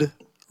Bod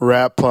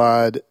Rap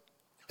Pod,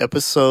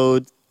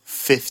 episode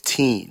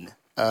 15.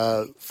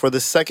 For the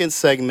second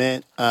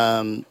segment,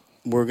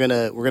 we're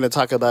gonna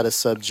talk about a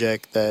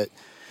subject that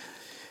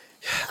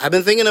I've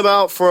been thinking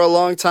about for a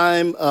long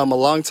time. A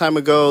long time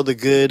ago, the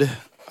good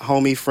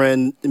homie,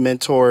 friend,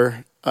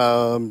 mentor,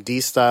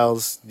 D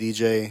Styles,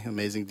 DJ,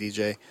 amazing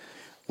DJ,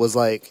 was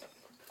like,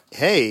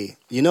 "Hey,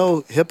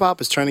 hip hop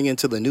is turning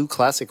into the new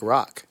classic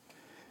rock."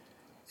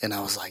 And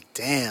I was like,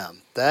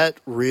 damn, that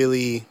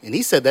really... And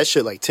he said that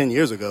shit like 10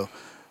 years ago.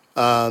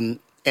 And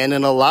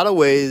in a lot of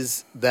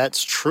ways,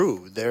 that's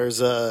true. There's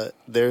a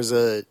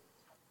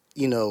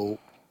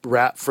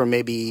rap from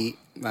maybe,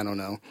 I don't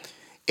know,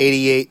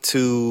 88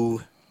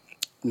 to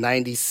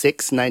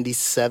 96,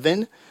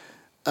 97,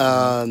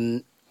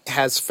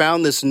 has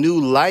found this new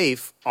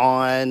life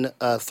on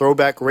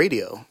throwback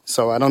radio.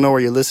 So I don't know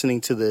where you're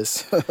listening to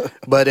this,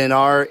 but in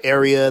our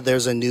area,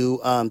 there's a new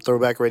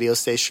throwback radio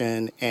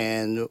station.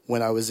 And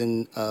when I was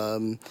in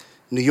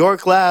New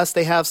York last,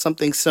 they have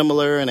something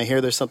similar, and I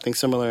hear there's something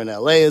similar in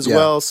LA as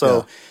well.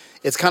 So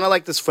it's kind of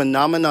like this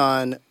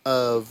phenomenon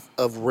of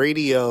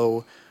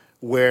radio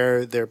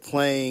where they're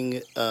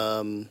playing,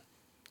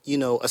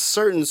 a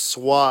certain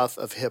swath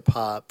of hip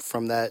hop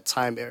from that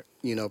time,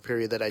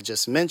 period that I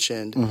just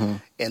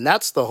mentioned, and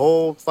that's the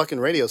whole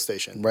fucking radio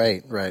station.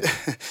 Right.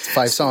 It's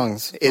 5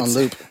 songs on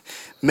loop.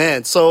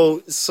 Man,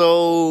 so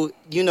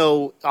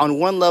on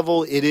one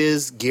level, it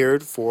is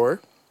geared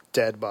for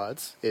dad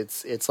bods.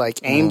 It's like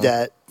aimed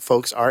at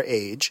folks our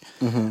age.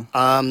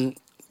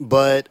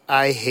 But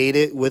I hate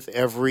it with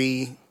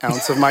every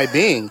ounce of my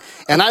being,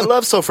 and I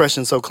love So Fresh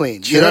and So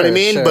Clean. You know what I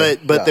mean? Sure.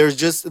 But there's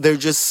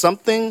just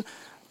something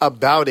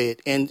about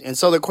it, and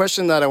so the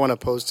question that I want to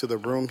pose to the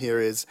room here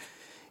is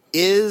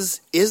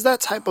that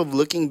type of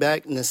looking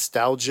back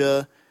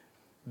nostalgia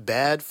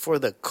bad for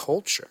the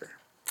culture?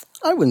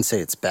 I wouldn't say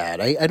it's bad.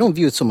 I don't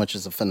view it so much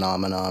as a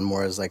phenomenon,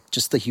 more as like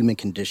just the human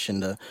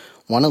condition to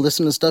want to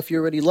listen to stuff you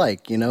already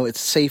like. It's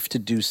safe to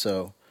do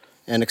so.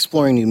 And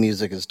exploring new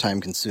music is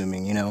time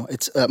consuming. You know,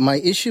 it's my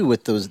issue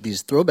with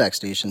these throwback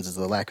stations is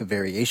the lack of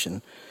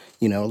variation.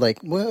 You know, like,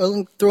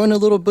 well, throwing a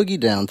little boogie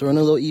down, throwing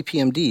a little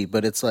EPMD,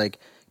 but it's like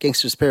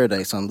Gangsta's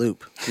Paradise on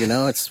loop. You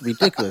know, it's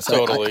ridiculous.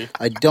 Totally.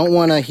 I don't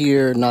want to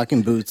hear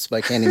Knocking Boots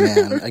by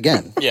Candyman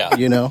again. Yeah.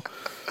 You know?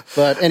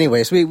 But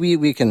anyways,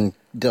 we can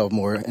delve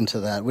more into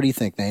that. What do you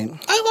think, Nate? I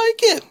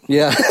like it.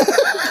 Yeah.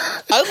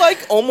 I like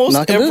almost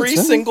Knocking every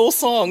Boots, huh? single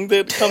song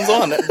that comes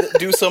on.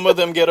 Do some of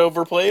them get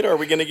overplayed? Are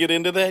we going to get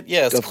into that?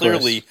 Yes, Of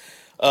clearly.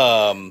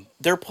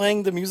 They're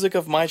playing the music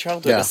of my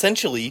childhood. Yeah.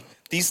 Essentially,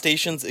 these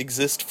stations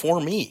exist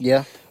for me.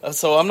 Yeah.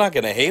 So I'm not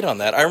going to hate on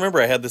that. I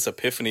remember I had this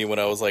epiphany when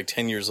I was like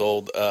 10 years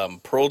old.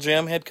 Pearl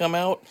Jam had come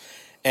out,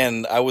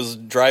 and I was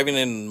driving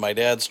in my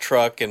dad's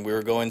truck, and we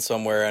were going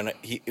somewhere, and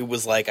it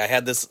was like I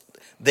had this...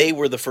 They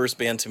were the first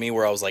band to me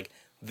where I was like,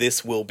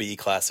 this will be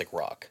classic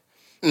rock.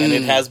 And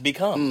it has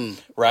become,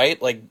 right?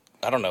 Like,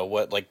 I don't know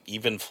what, like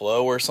Even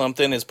Flow or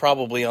something is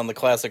probably on the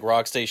classic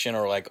rock station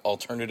or like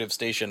alternative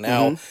station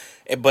now.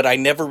 But I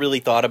never really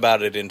thought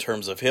about it in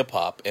terms of hip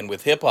hop. And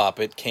with hip hop,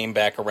 it came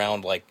back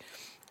around like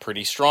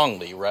pretty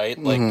strongly, right?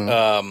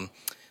 Like,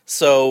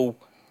 so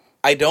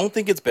I don't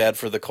think it's bad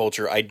for the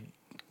culture. I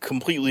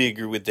completely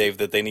agree with Dave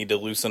that they need to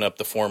loosen up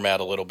the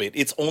format a little bit.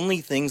 It's only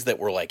things that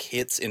were like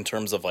hits in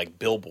terms of like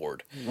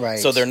Billboard. Right.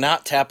 So they're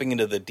not tapping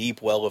into the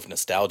deep well of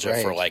nostalgia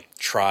for Right. like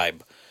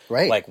Tribe.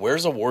 Right. Like,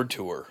 where's Award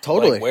Tour?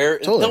 Totally. Like, where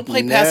Totally. they'll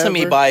play Passing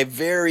Me Never. By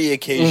very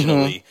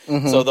occasionally.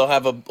 So they'll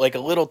have a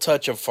little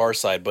touch of Far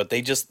Side, but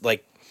they just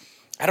like,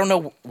 I don't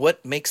know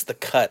what makes the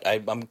cut.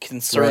 I'm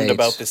concerned Right.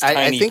 about this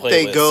tiny I think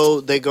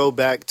playlist. they go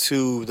back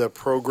to the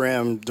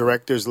program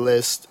director's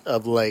list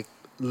of like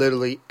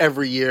literally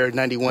every year,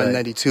 91, Right.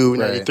 92, Right.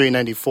 93,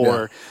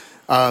 94.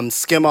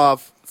 Skim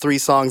off 3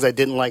 songs I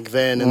didn't like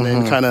then and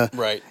then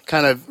Right.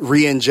 kind of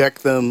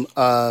re-inject them.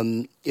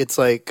 It's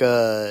like,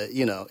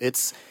 you know,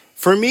 it's...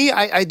 For me,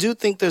 I do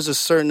think there's a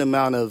certain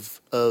amount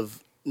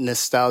of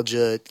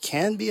nostalgia. It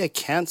can be a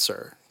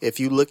cancer if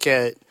you look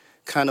at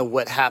kind of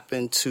what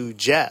happened to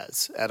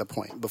jazz at a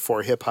point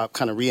before hip-hop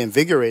kind of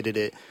reinvigorated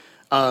it.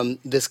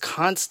 This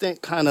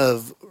constant kind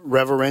of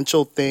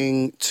reverential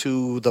thing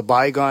to the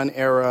bygone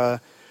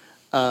era.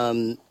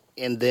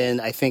 And then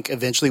I think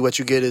eventually what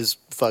you get is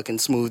fucking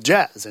smooth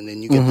jazz. And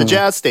then you get the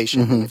jazz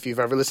station. And if you've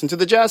ever listened to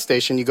the jazz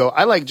station, you go,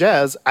 I like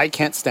jazz. I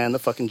can't stand the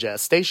fucking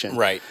jazz station.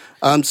 Right.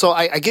 So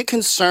I get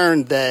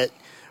concerned that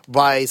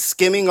by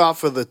skimming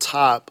off of the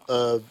top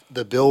of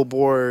the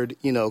Billboard,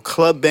 you know,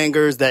 club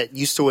bangers that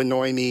used to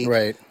annoy me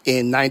Right.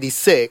 in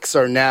 96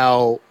 are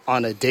now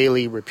on a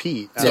daily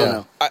repeat. I don't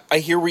know. I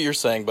hear what you're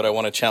saying, but I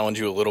want to challenge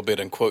you a little bit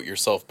and quote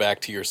yourself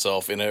back to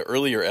yourself. In an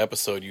earlier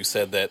episode, you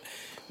said that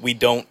we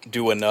don't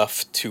do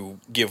enough to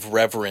give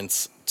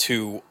reverence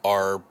to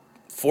our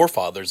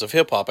forefathers of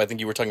hip-hop. I think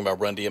you were talking about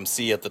Run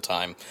DMC at the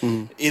time.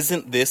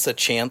 Isn't this a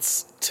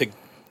chance to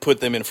put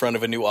them in front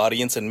of a new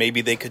audience and maybe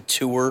they could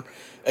tour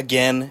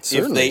again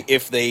Certainly.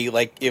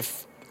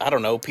 if I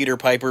don't know, Peter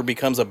Piper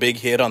becomes a big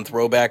hit on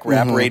throwback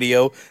rap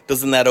radio?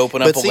 Doesn't that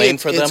open up a lane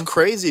for them? It's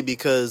crazy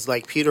because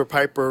like Peter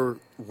Piper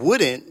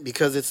wouldn't,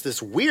 because it's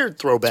this weird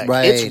throwback.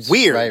 Right. It's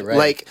weird. Right.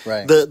 Like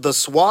Right. the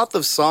swath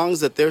of songs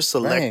that they're Right.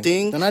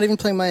 selecting. They're not even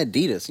playing my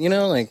Adidas, you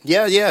know? Like,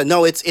 Yeah.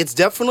 No, it's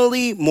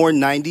definitely more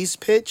 90s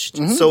pitched.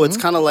 So it's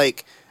kind of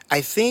like,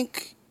 I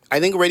think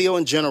radio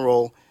in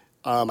general,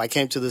 I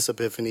came to this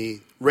epiphany.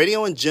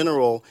 Radio in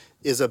general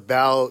is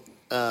about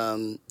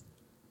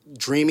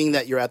dreaming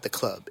that you're at the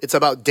club. It's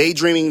about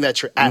daydreaming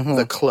that you're at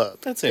the club.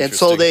 That's And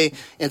so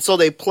interesting.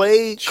 they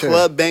play Sure.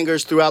 club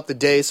bangers throughout the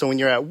day. So when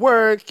you're at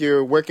work,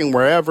 you're working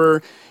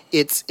wherever,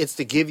 it's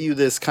to give you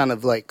this kind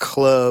of like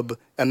club,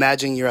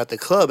 imagine you're at the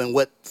club. And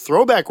what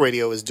throwback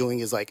radio is doing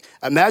is like,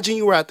 imagine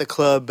you were at the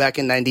club back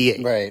in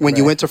 98 Right, when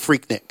you right. went to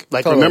Freaknik.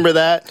 Like, Totally. remember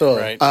that?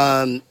 Totally. Right.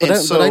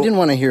 But I didn't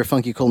want to hear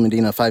Funky Cole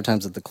Medina 5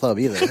 times at the club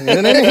either. You know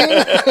what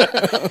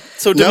I mean?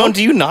 So, Damone,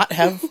 do you not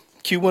have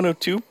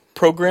Q102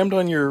 programmed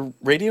on your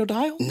radio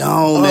dial?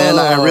 No, man,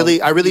 I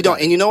really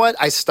don't. And you know what?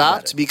 I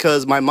stopped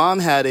because my mom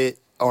had it,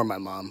 or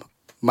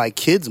my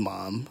kid's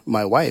mom,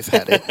 my wife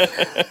had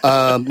it.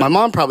 My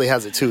mom probably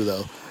has it too,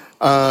 though.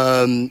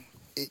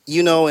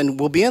 You know, and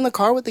we'll be in the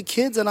car with the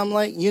kids, and I'm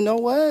like, you know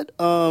what?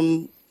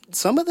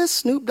 Some of this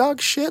Snoop Dogg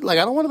shit, like,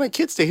 I don't want my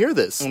kids to hear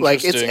this.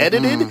 Like, it's Interesting.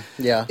 edited.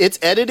 Yeah. It's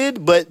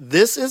edited, but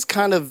this is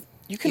kind of...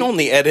 You can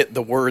only edit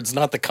the words,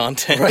 not the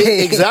content.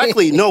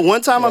 Exactly. No,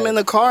 one time I'm in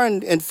the car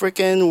and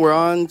freaking we're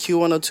on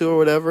Q102 or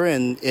whatever,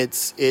 and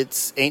it's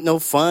ain't no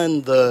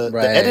fun. The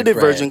edited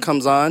version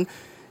comes on,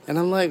 and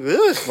I'm like,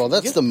 ugh. Well,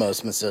 that's the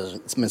most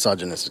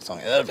misogynistic song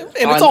ever.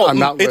 And it's all I'm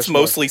not it's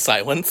Rushmore. mostly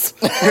silence.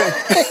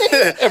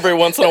 Every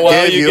once in a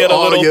while, Give you get a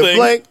all little your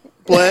thing.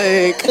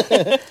 blank,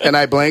 and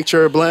I blanked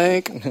your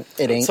blank.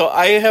 It ain't. So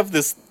I have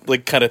this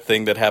like kind of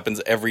thing that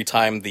happens every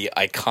time the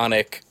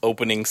iconic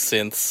opening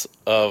synths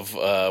of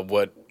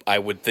what I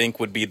would think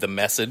would be The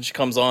Message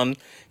comes on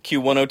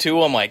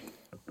Q102. I'm like,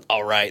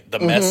 all right, The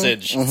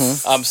Message.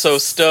 I'm so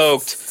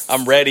stoked.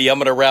 I'm ready. I'm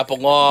gonna rap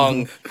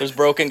along. There's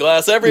broken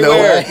glass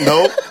everywhere.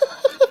 Nope.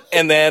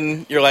 And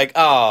then you're like,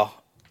 oh,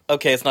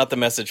 okay, it's not the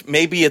message.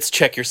 Maybe it's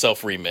Check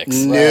Yourself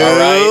remix. Nope. All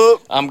right,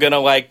 I'm gonna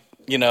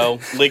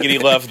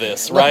liggity love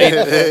this,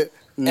 right?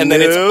 And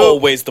then it's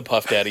always the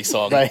Puff Daddy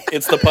song. Right.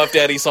 It's the Puff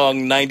Daddy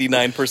song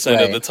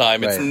 99% of the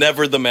time. It's right.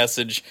 never the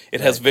message.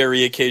 It has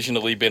very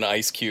occasionally been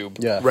Ice Cube.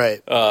 Yeah.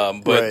 Right.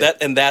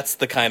 That's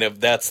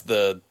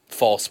the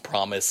false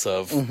promise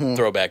of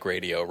throwback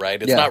radio,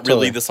 right? It's Yeah, not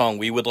really totally. the song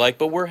we would like,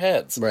 but we're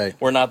heads. Right.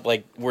 We're not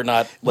like but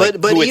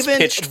who it's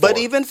pitched for.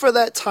 even for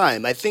that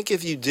time, I think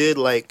if you did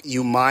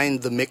you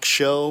mind the mix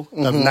show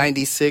of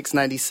 96,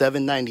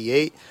 97,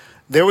 98,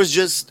 there was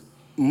just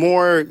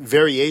more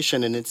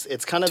variation, and it's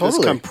kind of this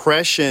Totally.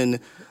 compression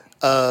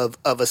of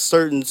a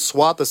certain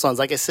swath of songs.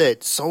 Like I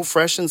said, so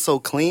fresh and so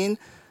clean.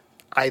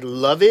 I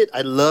love it.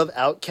 I love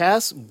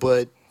Outkast,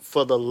 but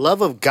for the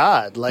love of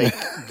God,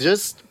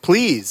 just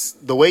please,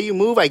 the way you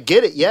move, I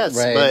get it, yes,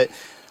 Right.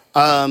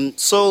 but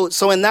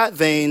so in that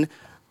vein,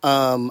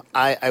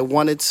 I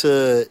wanted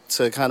to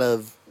kind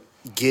of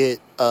get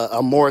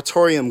a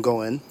moratorium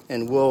going,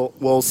 and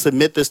we'll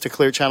submit this to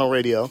Clear Channel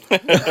Radio,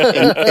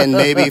 and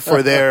maybe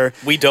for their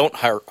we don't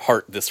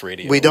heart this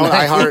radio. we don't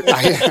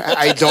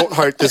I don't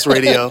heart this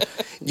radio.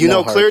 You No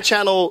know, heart. Clear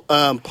Channel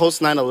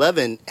post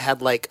 9/11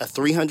 had a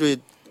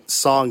 300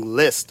 song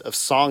list of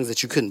songs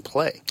that you couldn't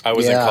play. I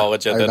was in Yeah,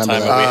 college at I that remember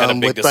time, that. and we had a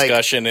big With,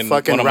 discussion in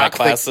fucking one of my Rock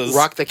classes.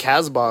 Rock the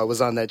Casbah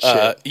was on that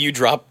shit. You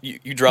dropped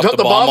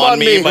the bomb on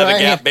me by right? the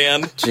Gap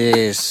Band.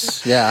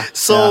 Jeez. Yeah.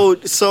 So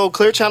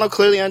Clear Channel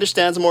clearly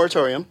understands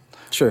moratorium.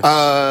 Sure.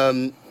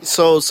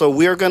 So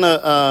we're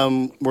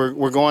gonna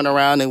we're going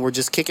around and we're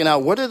just kicking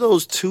out. What are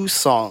those 2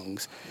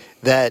 songs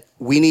that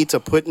we need to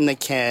put in the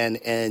can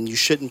and you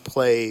shouldn't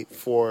play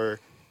for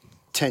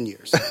 10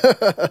 years?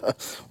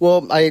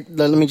 Well, let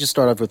me just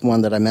start off with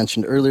one that I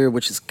mentioned earlier,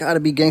 which has got to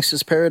be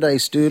Gangsta's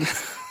Paradise, dude.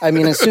 I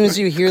mean, as soon as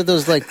you hear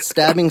those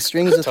stabbing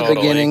strings at Totally.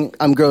 the beginning,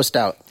 I'm grossed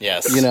out.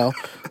 Yes. You know?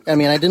 I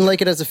mean, I didn't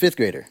like it as a 5th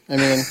grader. I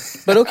mean,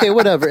 but okay,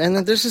 whatever. And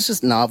then there's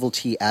this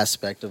novelty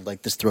aspect of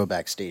this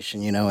throwback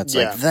station, you know? It's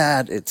Yeah. like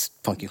that, it's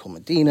Funky Cool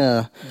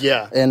Medina.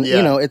 Yeah, And, yeah.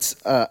 you know, it's,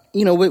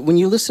 when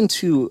you listen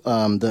to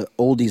the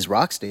oldies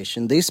rock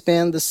station, they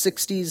span the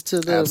 60s to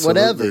the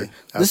Absolutely. whatever.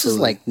 This is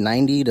Absolutely.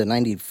 90 to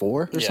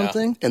 94 or Yeah.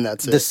 something. And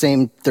that's The it.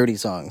 same 30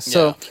 songs.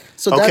 Yeah.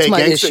 So that's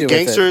my issue with it.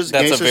 Gangsters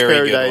That's a Gangsters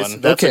very good Paradise.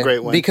 one. That's a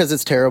great one. Because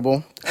it's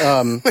terrible.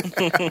 And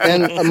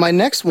my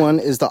next one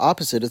is the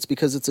opposite. It's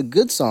because it's a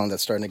good song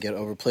that's starting to get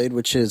overplayed,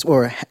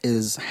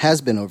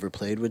 has been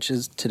overplayed, which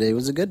is Today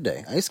Was a Good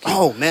Day. Ice Cube.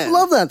 Oh, man.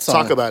 Love that song.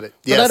 Talk about it.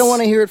 But I Yes. don't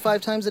want to hear it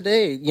 5 times a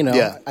day. You know,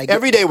 Yeah, I get,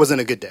 every day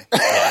wasn't a good day.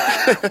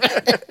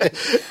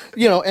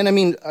 you know, and I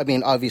mean,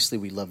 obviously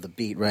we love the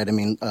beat, right? I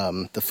mean,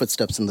 the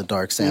Footsteps in the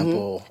Dark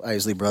sample,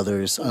 Isley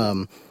Brothers,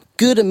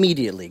 good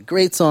immediately,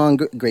 great song,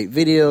 great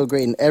video,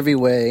 great in every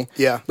way.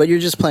 Yeah. But you're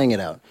just playing it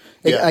out.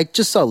 Yeah. I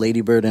just saw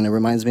Lady Bird, and it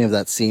reminds me of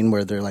that scene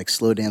where they're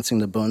slow dancing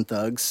to Bone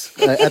Thugs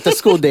at the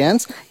school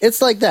dance.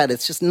 It's like that.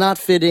 It's just not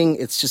fitting.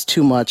 It's just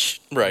too much.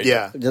 Right.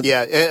 Yeah,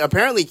 yeah. And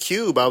apparently,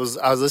 Cube. I was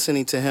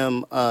listening to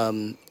him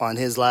on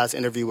his last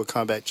interview with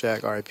Combat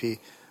Jack, R.I.P.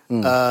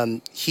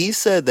 He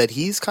said that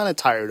he's kind of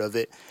tired of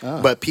it,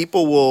 but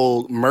people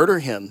will murder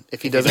him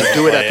if he doesn't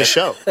do it at the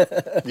show.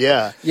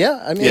 Yeah,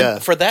 Yeah, I mean, Yeah.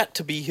 For that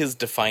to be his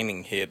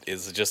defining hit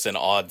is just an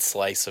odd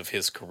slice of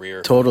his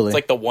career. Totally. It's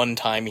like the one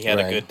time he had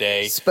a Right. good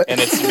day, Spe- and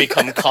it's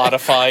become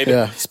codified.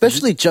 yeah.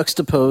 Especially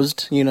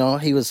juxtaposed. You know,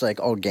 he was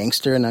all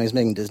gangster, and now he's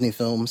making Disney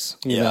films.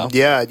 You Yeah. know?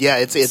 yeah.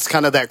 It's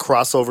kind of that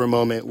crossover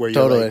moment where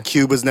you're Totally. like,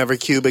 Cube was never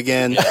Cube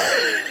again.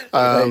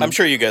 I'm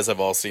sure you guys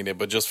have all seen it,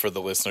 but just for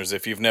the listeners,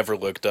 if you've never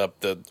looked up,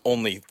 the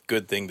only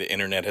good thing the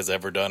internet has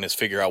ever done is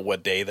figure out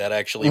what day that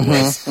actually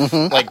was.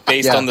 Like,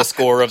 based Yeah. on the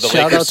score of the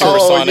Shout Lakers out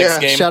to- Supersonics yeah.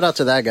 game. Shout out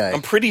to that guy.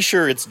 I'm pretty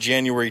sure it's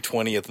January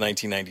 20th,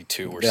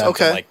 1992 or Yeah.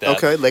 something Okay, like that.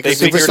 okay. Lakers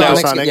they figured out,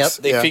 Supersonics, yep.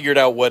 they yeah. figured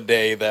out what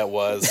day that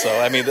was. So,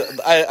 I mean,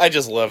 I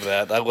just love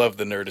that. I love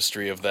the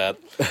nerdistry of that.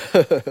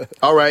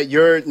 All right,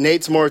 you're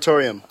Nate's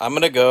Moratorium. I'm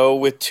going to go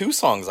with 2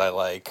 songs I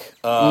like.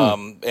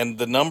 And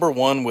the number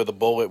one with a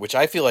bullet, which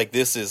I feel like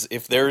this is,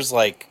 if there's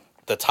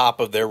the top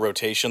of their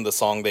rotation, the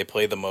song they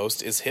play the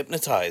most is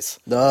Hypnotize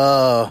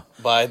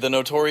by the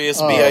Notorious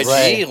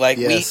B.I.G. right.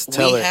 Yes, we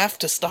tell it. have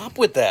to stop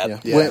with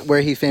that. Yeah.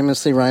 Where he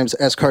famously rhymes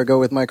escargot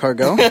with my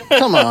cargo.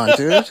 Come on,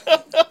 dude.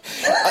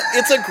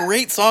 It's a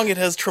great song. It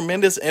has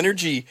tremendous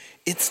energy.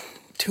 It's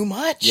too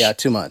much. Yeah,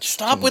 too much.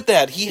 Stop with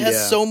that. He has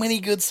Yeah. so many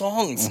good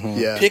songs.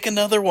 Yeah. Pick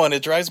another one.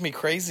 It drives me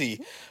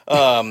crazy.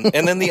 And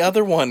then the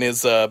other one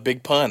is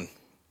Big Pun,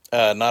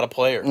 Not a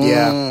Player.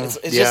 Yeah. It's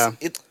Yeah.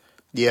 just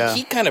Yeah.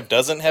 he kind of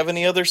doesn't have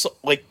any other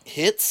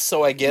hits,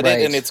 so I get Right.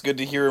 it, and it's good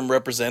to hear him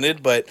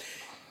represented. But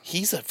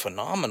he's a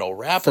phenomenal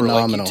rapper. Like,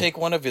 Phenomenal. you take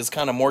one of his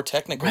kind of more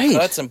technical Right.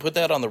 cuts and put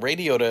that on the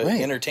radio to Right.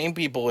 entertain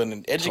people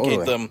and educate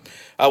Totally. them.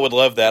 I would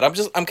love that.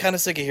 I'm kind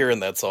of sick of hearing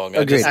that song.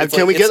 Agreed.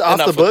 Can we get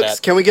off the books?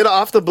 Can we get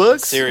off the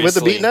books with the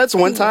Seriously. Beatnuts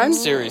one time?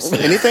 Seriously.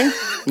 Anything?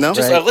 No.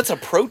 Just Right. Let's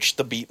approach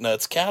the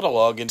Beatnuts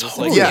catalog and just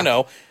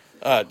Yeah.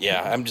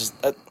 I'm just.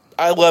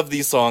 I love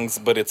these songs,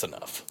 but it's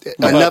enough.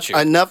 Enough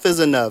is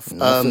enough.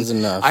 Enough is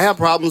enough. I have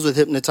problems with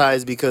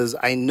Hypnotize because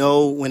I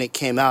know when it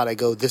came out, I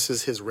go, this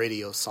is his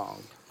radio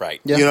song. Right.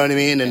 Yeah. You know what I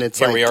mean? And it's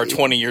here we are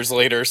 20 years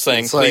later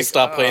saying, please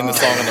stop playing the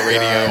song on the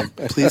radio.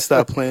 Please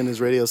stop playing this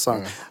radio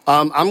song.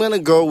 I'm going to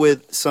go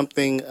with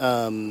something,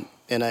 and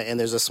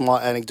there's a small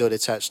anecdote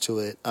attached to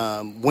it.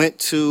 Went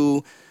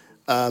to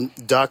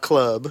Da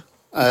Club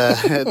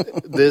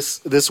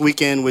this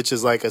weekend, which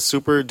is like a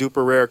super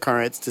duper rare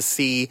occurrence to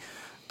see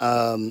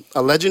a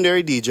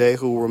legendary DJ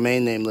who will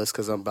remain nameless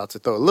because I'm about to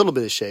throw a little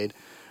bit of shade.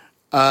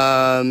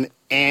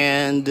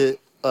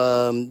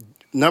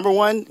 Number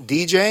one,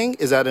 DJing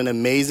is at an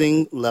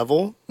amazing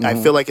level. Mm-hmm. I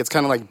feel like it's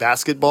kind of like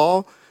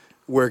basketball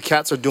where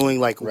cats are doing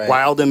like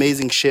wild,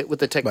 amazing shit with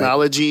the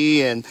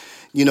technology. And,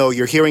 you know,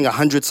 you're hearing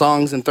 100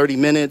 songs in 30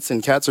 minutes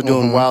and cats are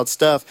doing wild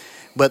stuff.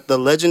 But the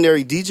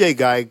legendary DJ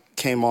guy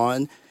came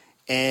on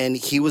and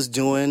he was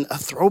doing a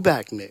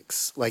throwback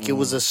mix. Like it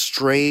was a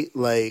straight,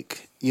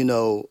 like, you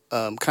know,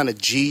 kind of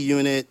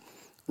G-Unit,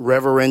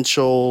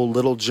 reverential,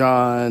 Little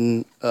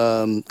John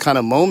kind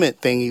of moment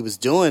thing he was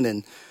doing.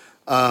 And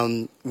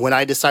when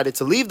I decided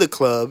to leave the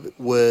club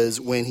was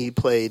when he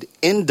played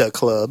In Da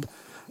Club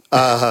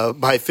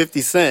by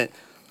 50 Cent,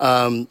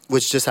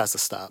 which just has to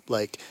stop.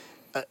 Like,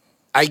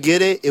 I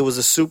get it. It was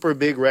a super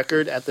big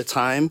record at the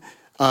time.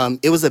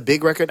 It was a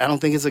big record. I don't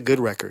think it's a good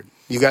record.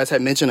 You guys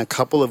had mentioned a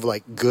couple of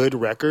like good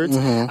records.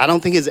 I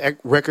don't think his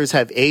records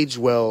have aged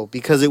well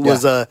because it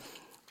was a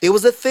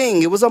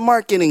thing. It was a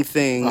marketing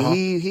thing.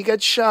 He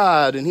got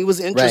shot and he was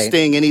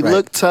interesting and he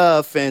looked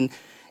tough and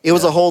it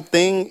was a whole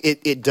thing.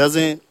 It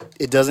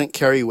doesn't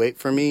carry weight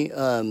for me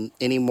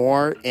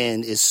anymore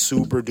and is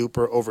super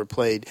duper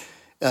overplayed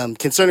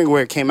concerning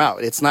where it came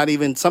out. It's not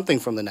even something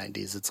from the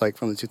 90s. It's like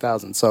from the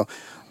 2000s. So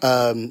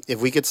if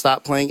we could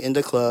stop playing In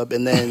Da Club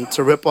and then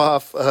to rip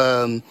off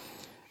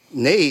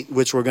Nate,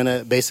 which we're going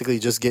to basically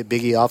just get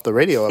Biggie off the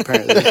radio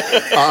apparently,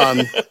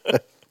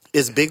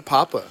 is Big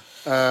Papa.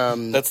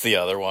 That's the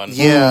other one.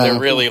 Yeah. They're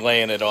really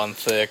laying it on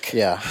thick.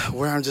 Yeah.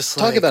 Where I'm just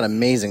Talk about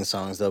amazing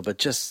songs though, but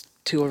just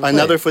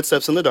another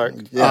Footsteps in the Dark.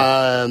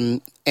 Yeah.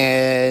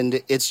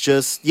 And it's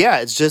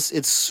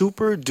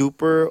super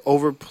duper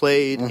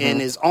overplayed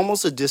and is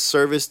almost a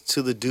disservice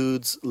to the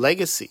dude's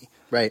legacy.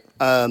 Right.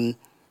 You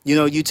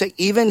know,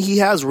 he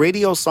has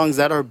radio songs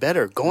that are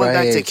better. Going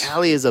Back to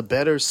Cali is a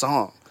better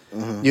song.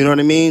 You know what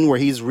I mean? Where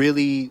he's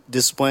really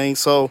displaying.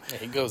 So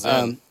he goes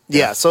in.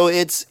 So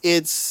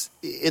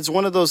it's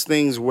one of those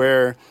things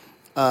where,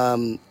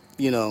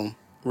 you know,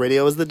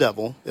 radio is the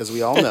devil, as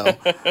we all know.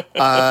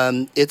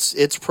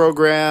 It's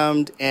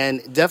programmed,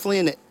 and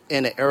definitely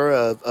in an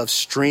era of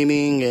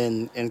streaming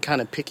and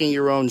kind of picking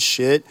your own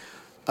shit.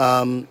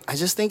 I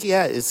just think,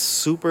 it's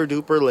super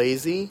duper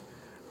lazy.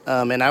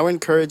 And I would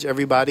encourage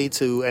everybody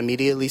to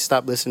immediately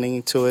stop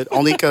listening to it,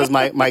 only because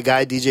my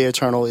guy DJ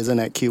Eternal isn't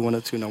at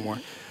Q102 no more.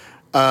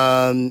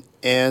 I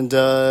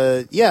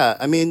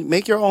mean,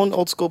 make your own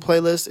old school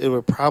playlist. It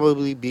would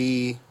probably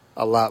be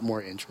a lot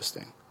more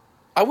interesting.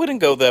 I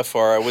wouldn't go that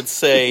far. I would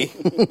say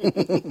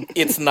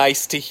it's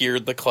nice to hear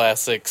the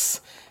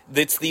classics.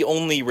 It's the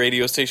only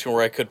radio station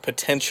where I could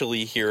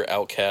potentially hear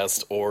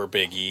Outkast or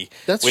Biggie.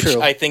 That's which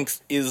true. I think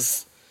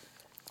is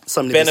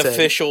something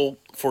beneficial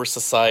for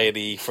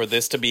society for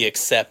this to be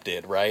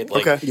accepted, right?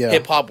 Like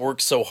hip hop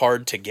worked so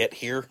hard to get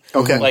here.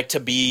 Okay. Like to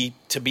be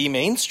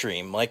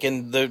mainstream. Like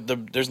and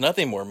there's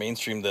nothing more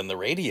mainstream than the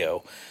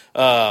radio.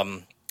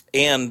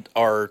 And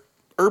our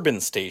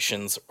urban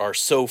stations are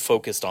so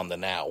focused on the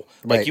now.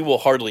 Like you will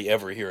hardly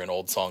ever hear an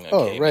old song on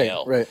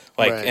KML. Right.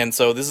 And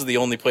so this is the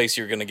only place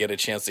you're going to get a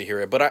chance to hear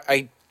it. But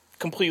I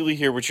completely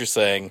hear what you're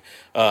saying.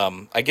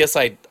 I guess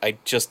I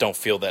just don't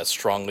feel that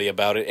strongly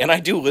about it. And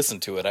I do listen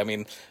to it. I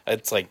mean,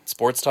 it's like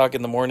sports talk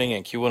in the morning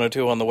and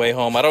Q102 on the way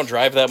home. I don't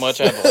drive that much.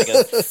 I have like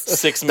a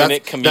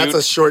 6-minute commute. That's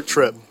a short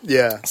trip.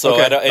 Yeah. So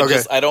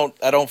I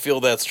don't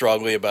feel that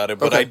strongly about it.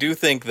 But I do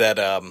think that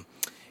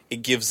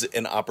it gives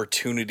an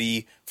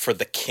opportunity for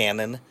the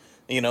canon,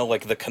 you know,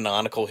 like the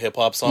canonical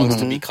hip-hop songs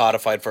to be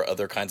codified for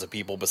other kinds of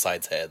people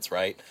besides heads,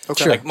 right?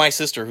 Okay. Like my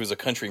sister, who's a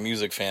country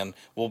music fan,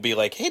 will be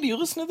like, hey, do you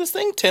listen to this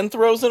thing 10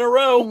 throws in a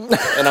row?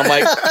 And I'm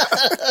like,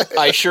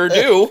 I sure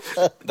do.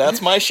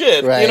 That's my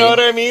shit. Right. You know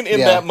what I mean? In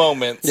that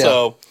moment. Yeah.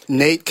 So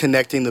Nate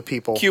connecting the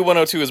people.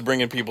 Q102 is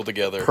bringing people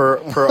together.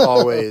 Per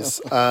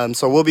always.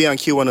 So we'll be on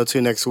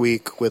Q102 next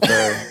week with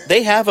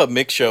They have a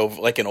mix show,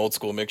 like an old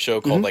school mix show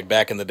called like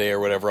Back in the Day or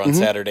whatever on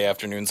Saturday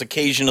afternoons.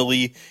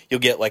 Occasionally you'll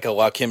get like a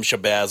Lakim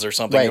Shabazz or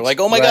something. Right. You're like,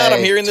 oh my God,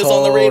 I'm hearing this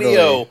on the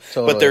radio.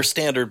 But their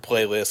standard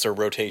playlist or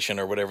rotation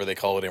or whatever they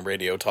call it in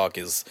radio talk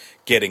is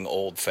getting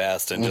old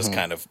fast and just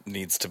kind of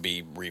needs to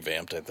be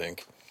revamped, I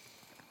think.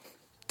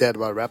 Dad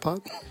Bod Rap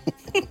Pod?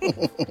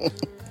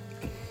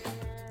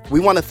 We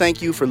want to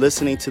thank you for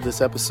listening to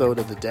this episode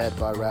of the Dad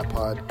Bod Rap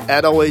Pod.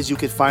 As always, you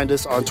can find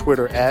us on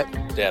Twitter at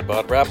Dad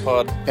Bod Rap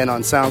Pod and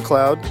on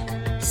SoundCloud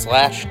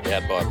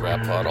 /Dad Bod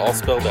Rap Pod, all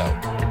spelled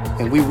out.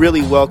 And we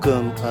really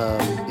welcome,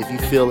 if you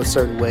feel a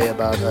certain way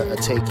about a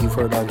take you've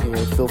heard on here,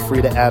 feel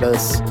free to add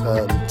us,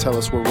 tell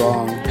us we're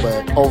wrong.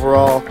 But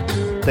overall,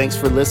 Thanks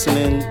for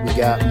listening. We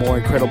got more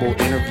incredible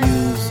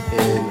interviews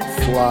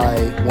and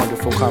fly,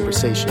 wonderful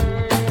conversation.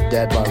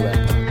 Dad by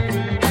Rap.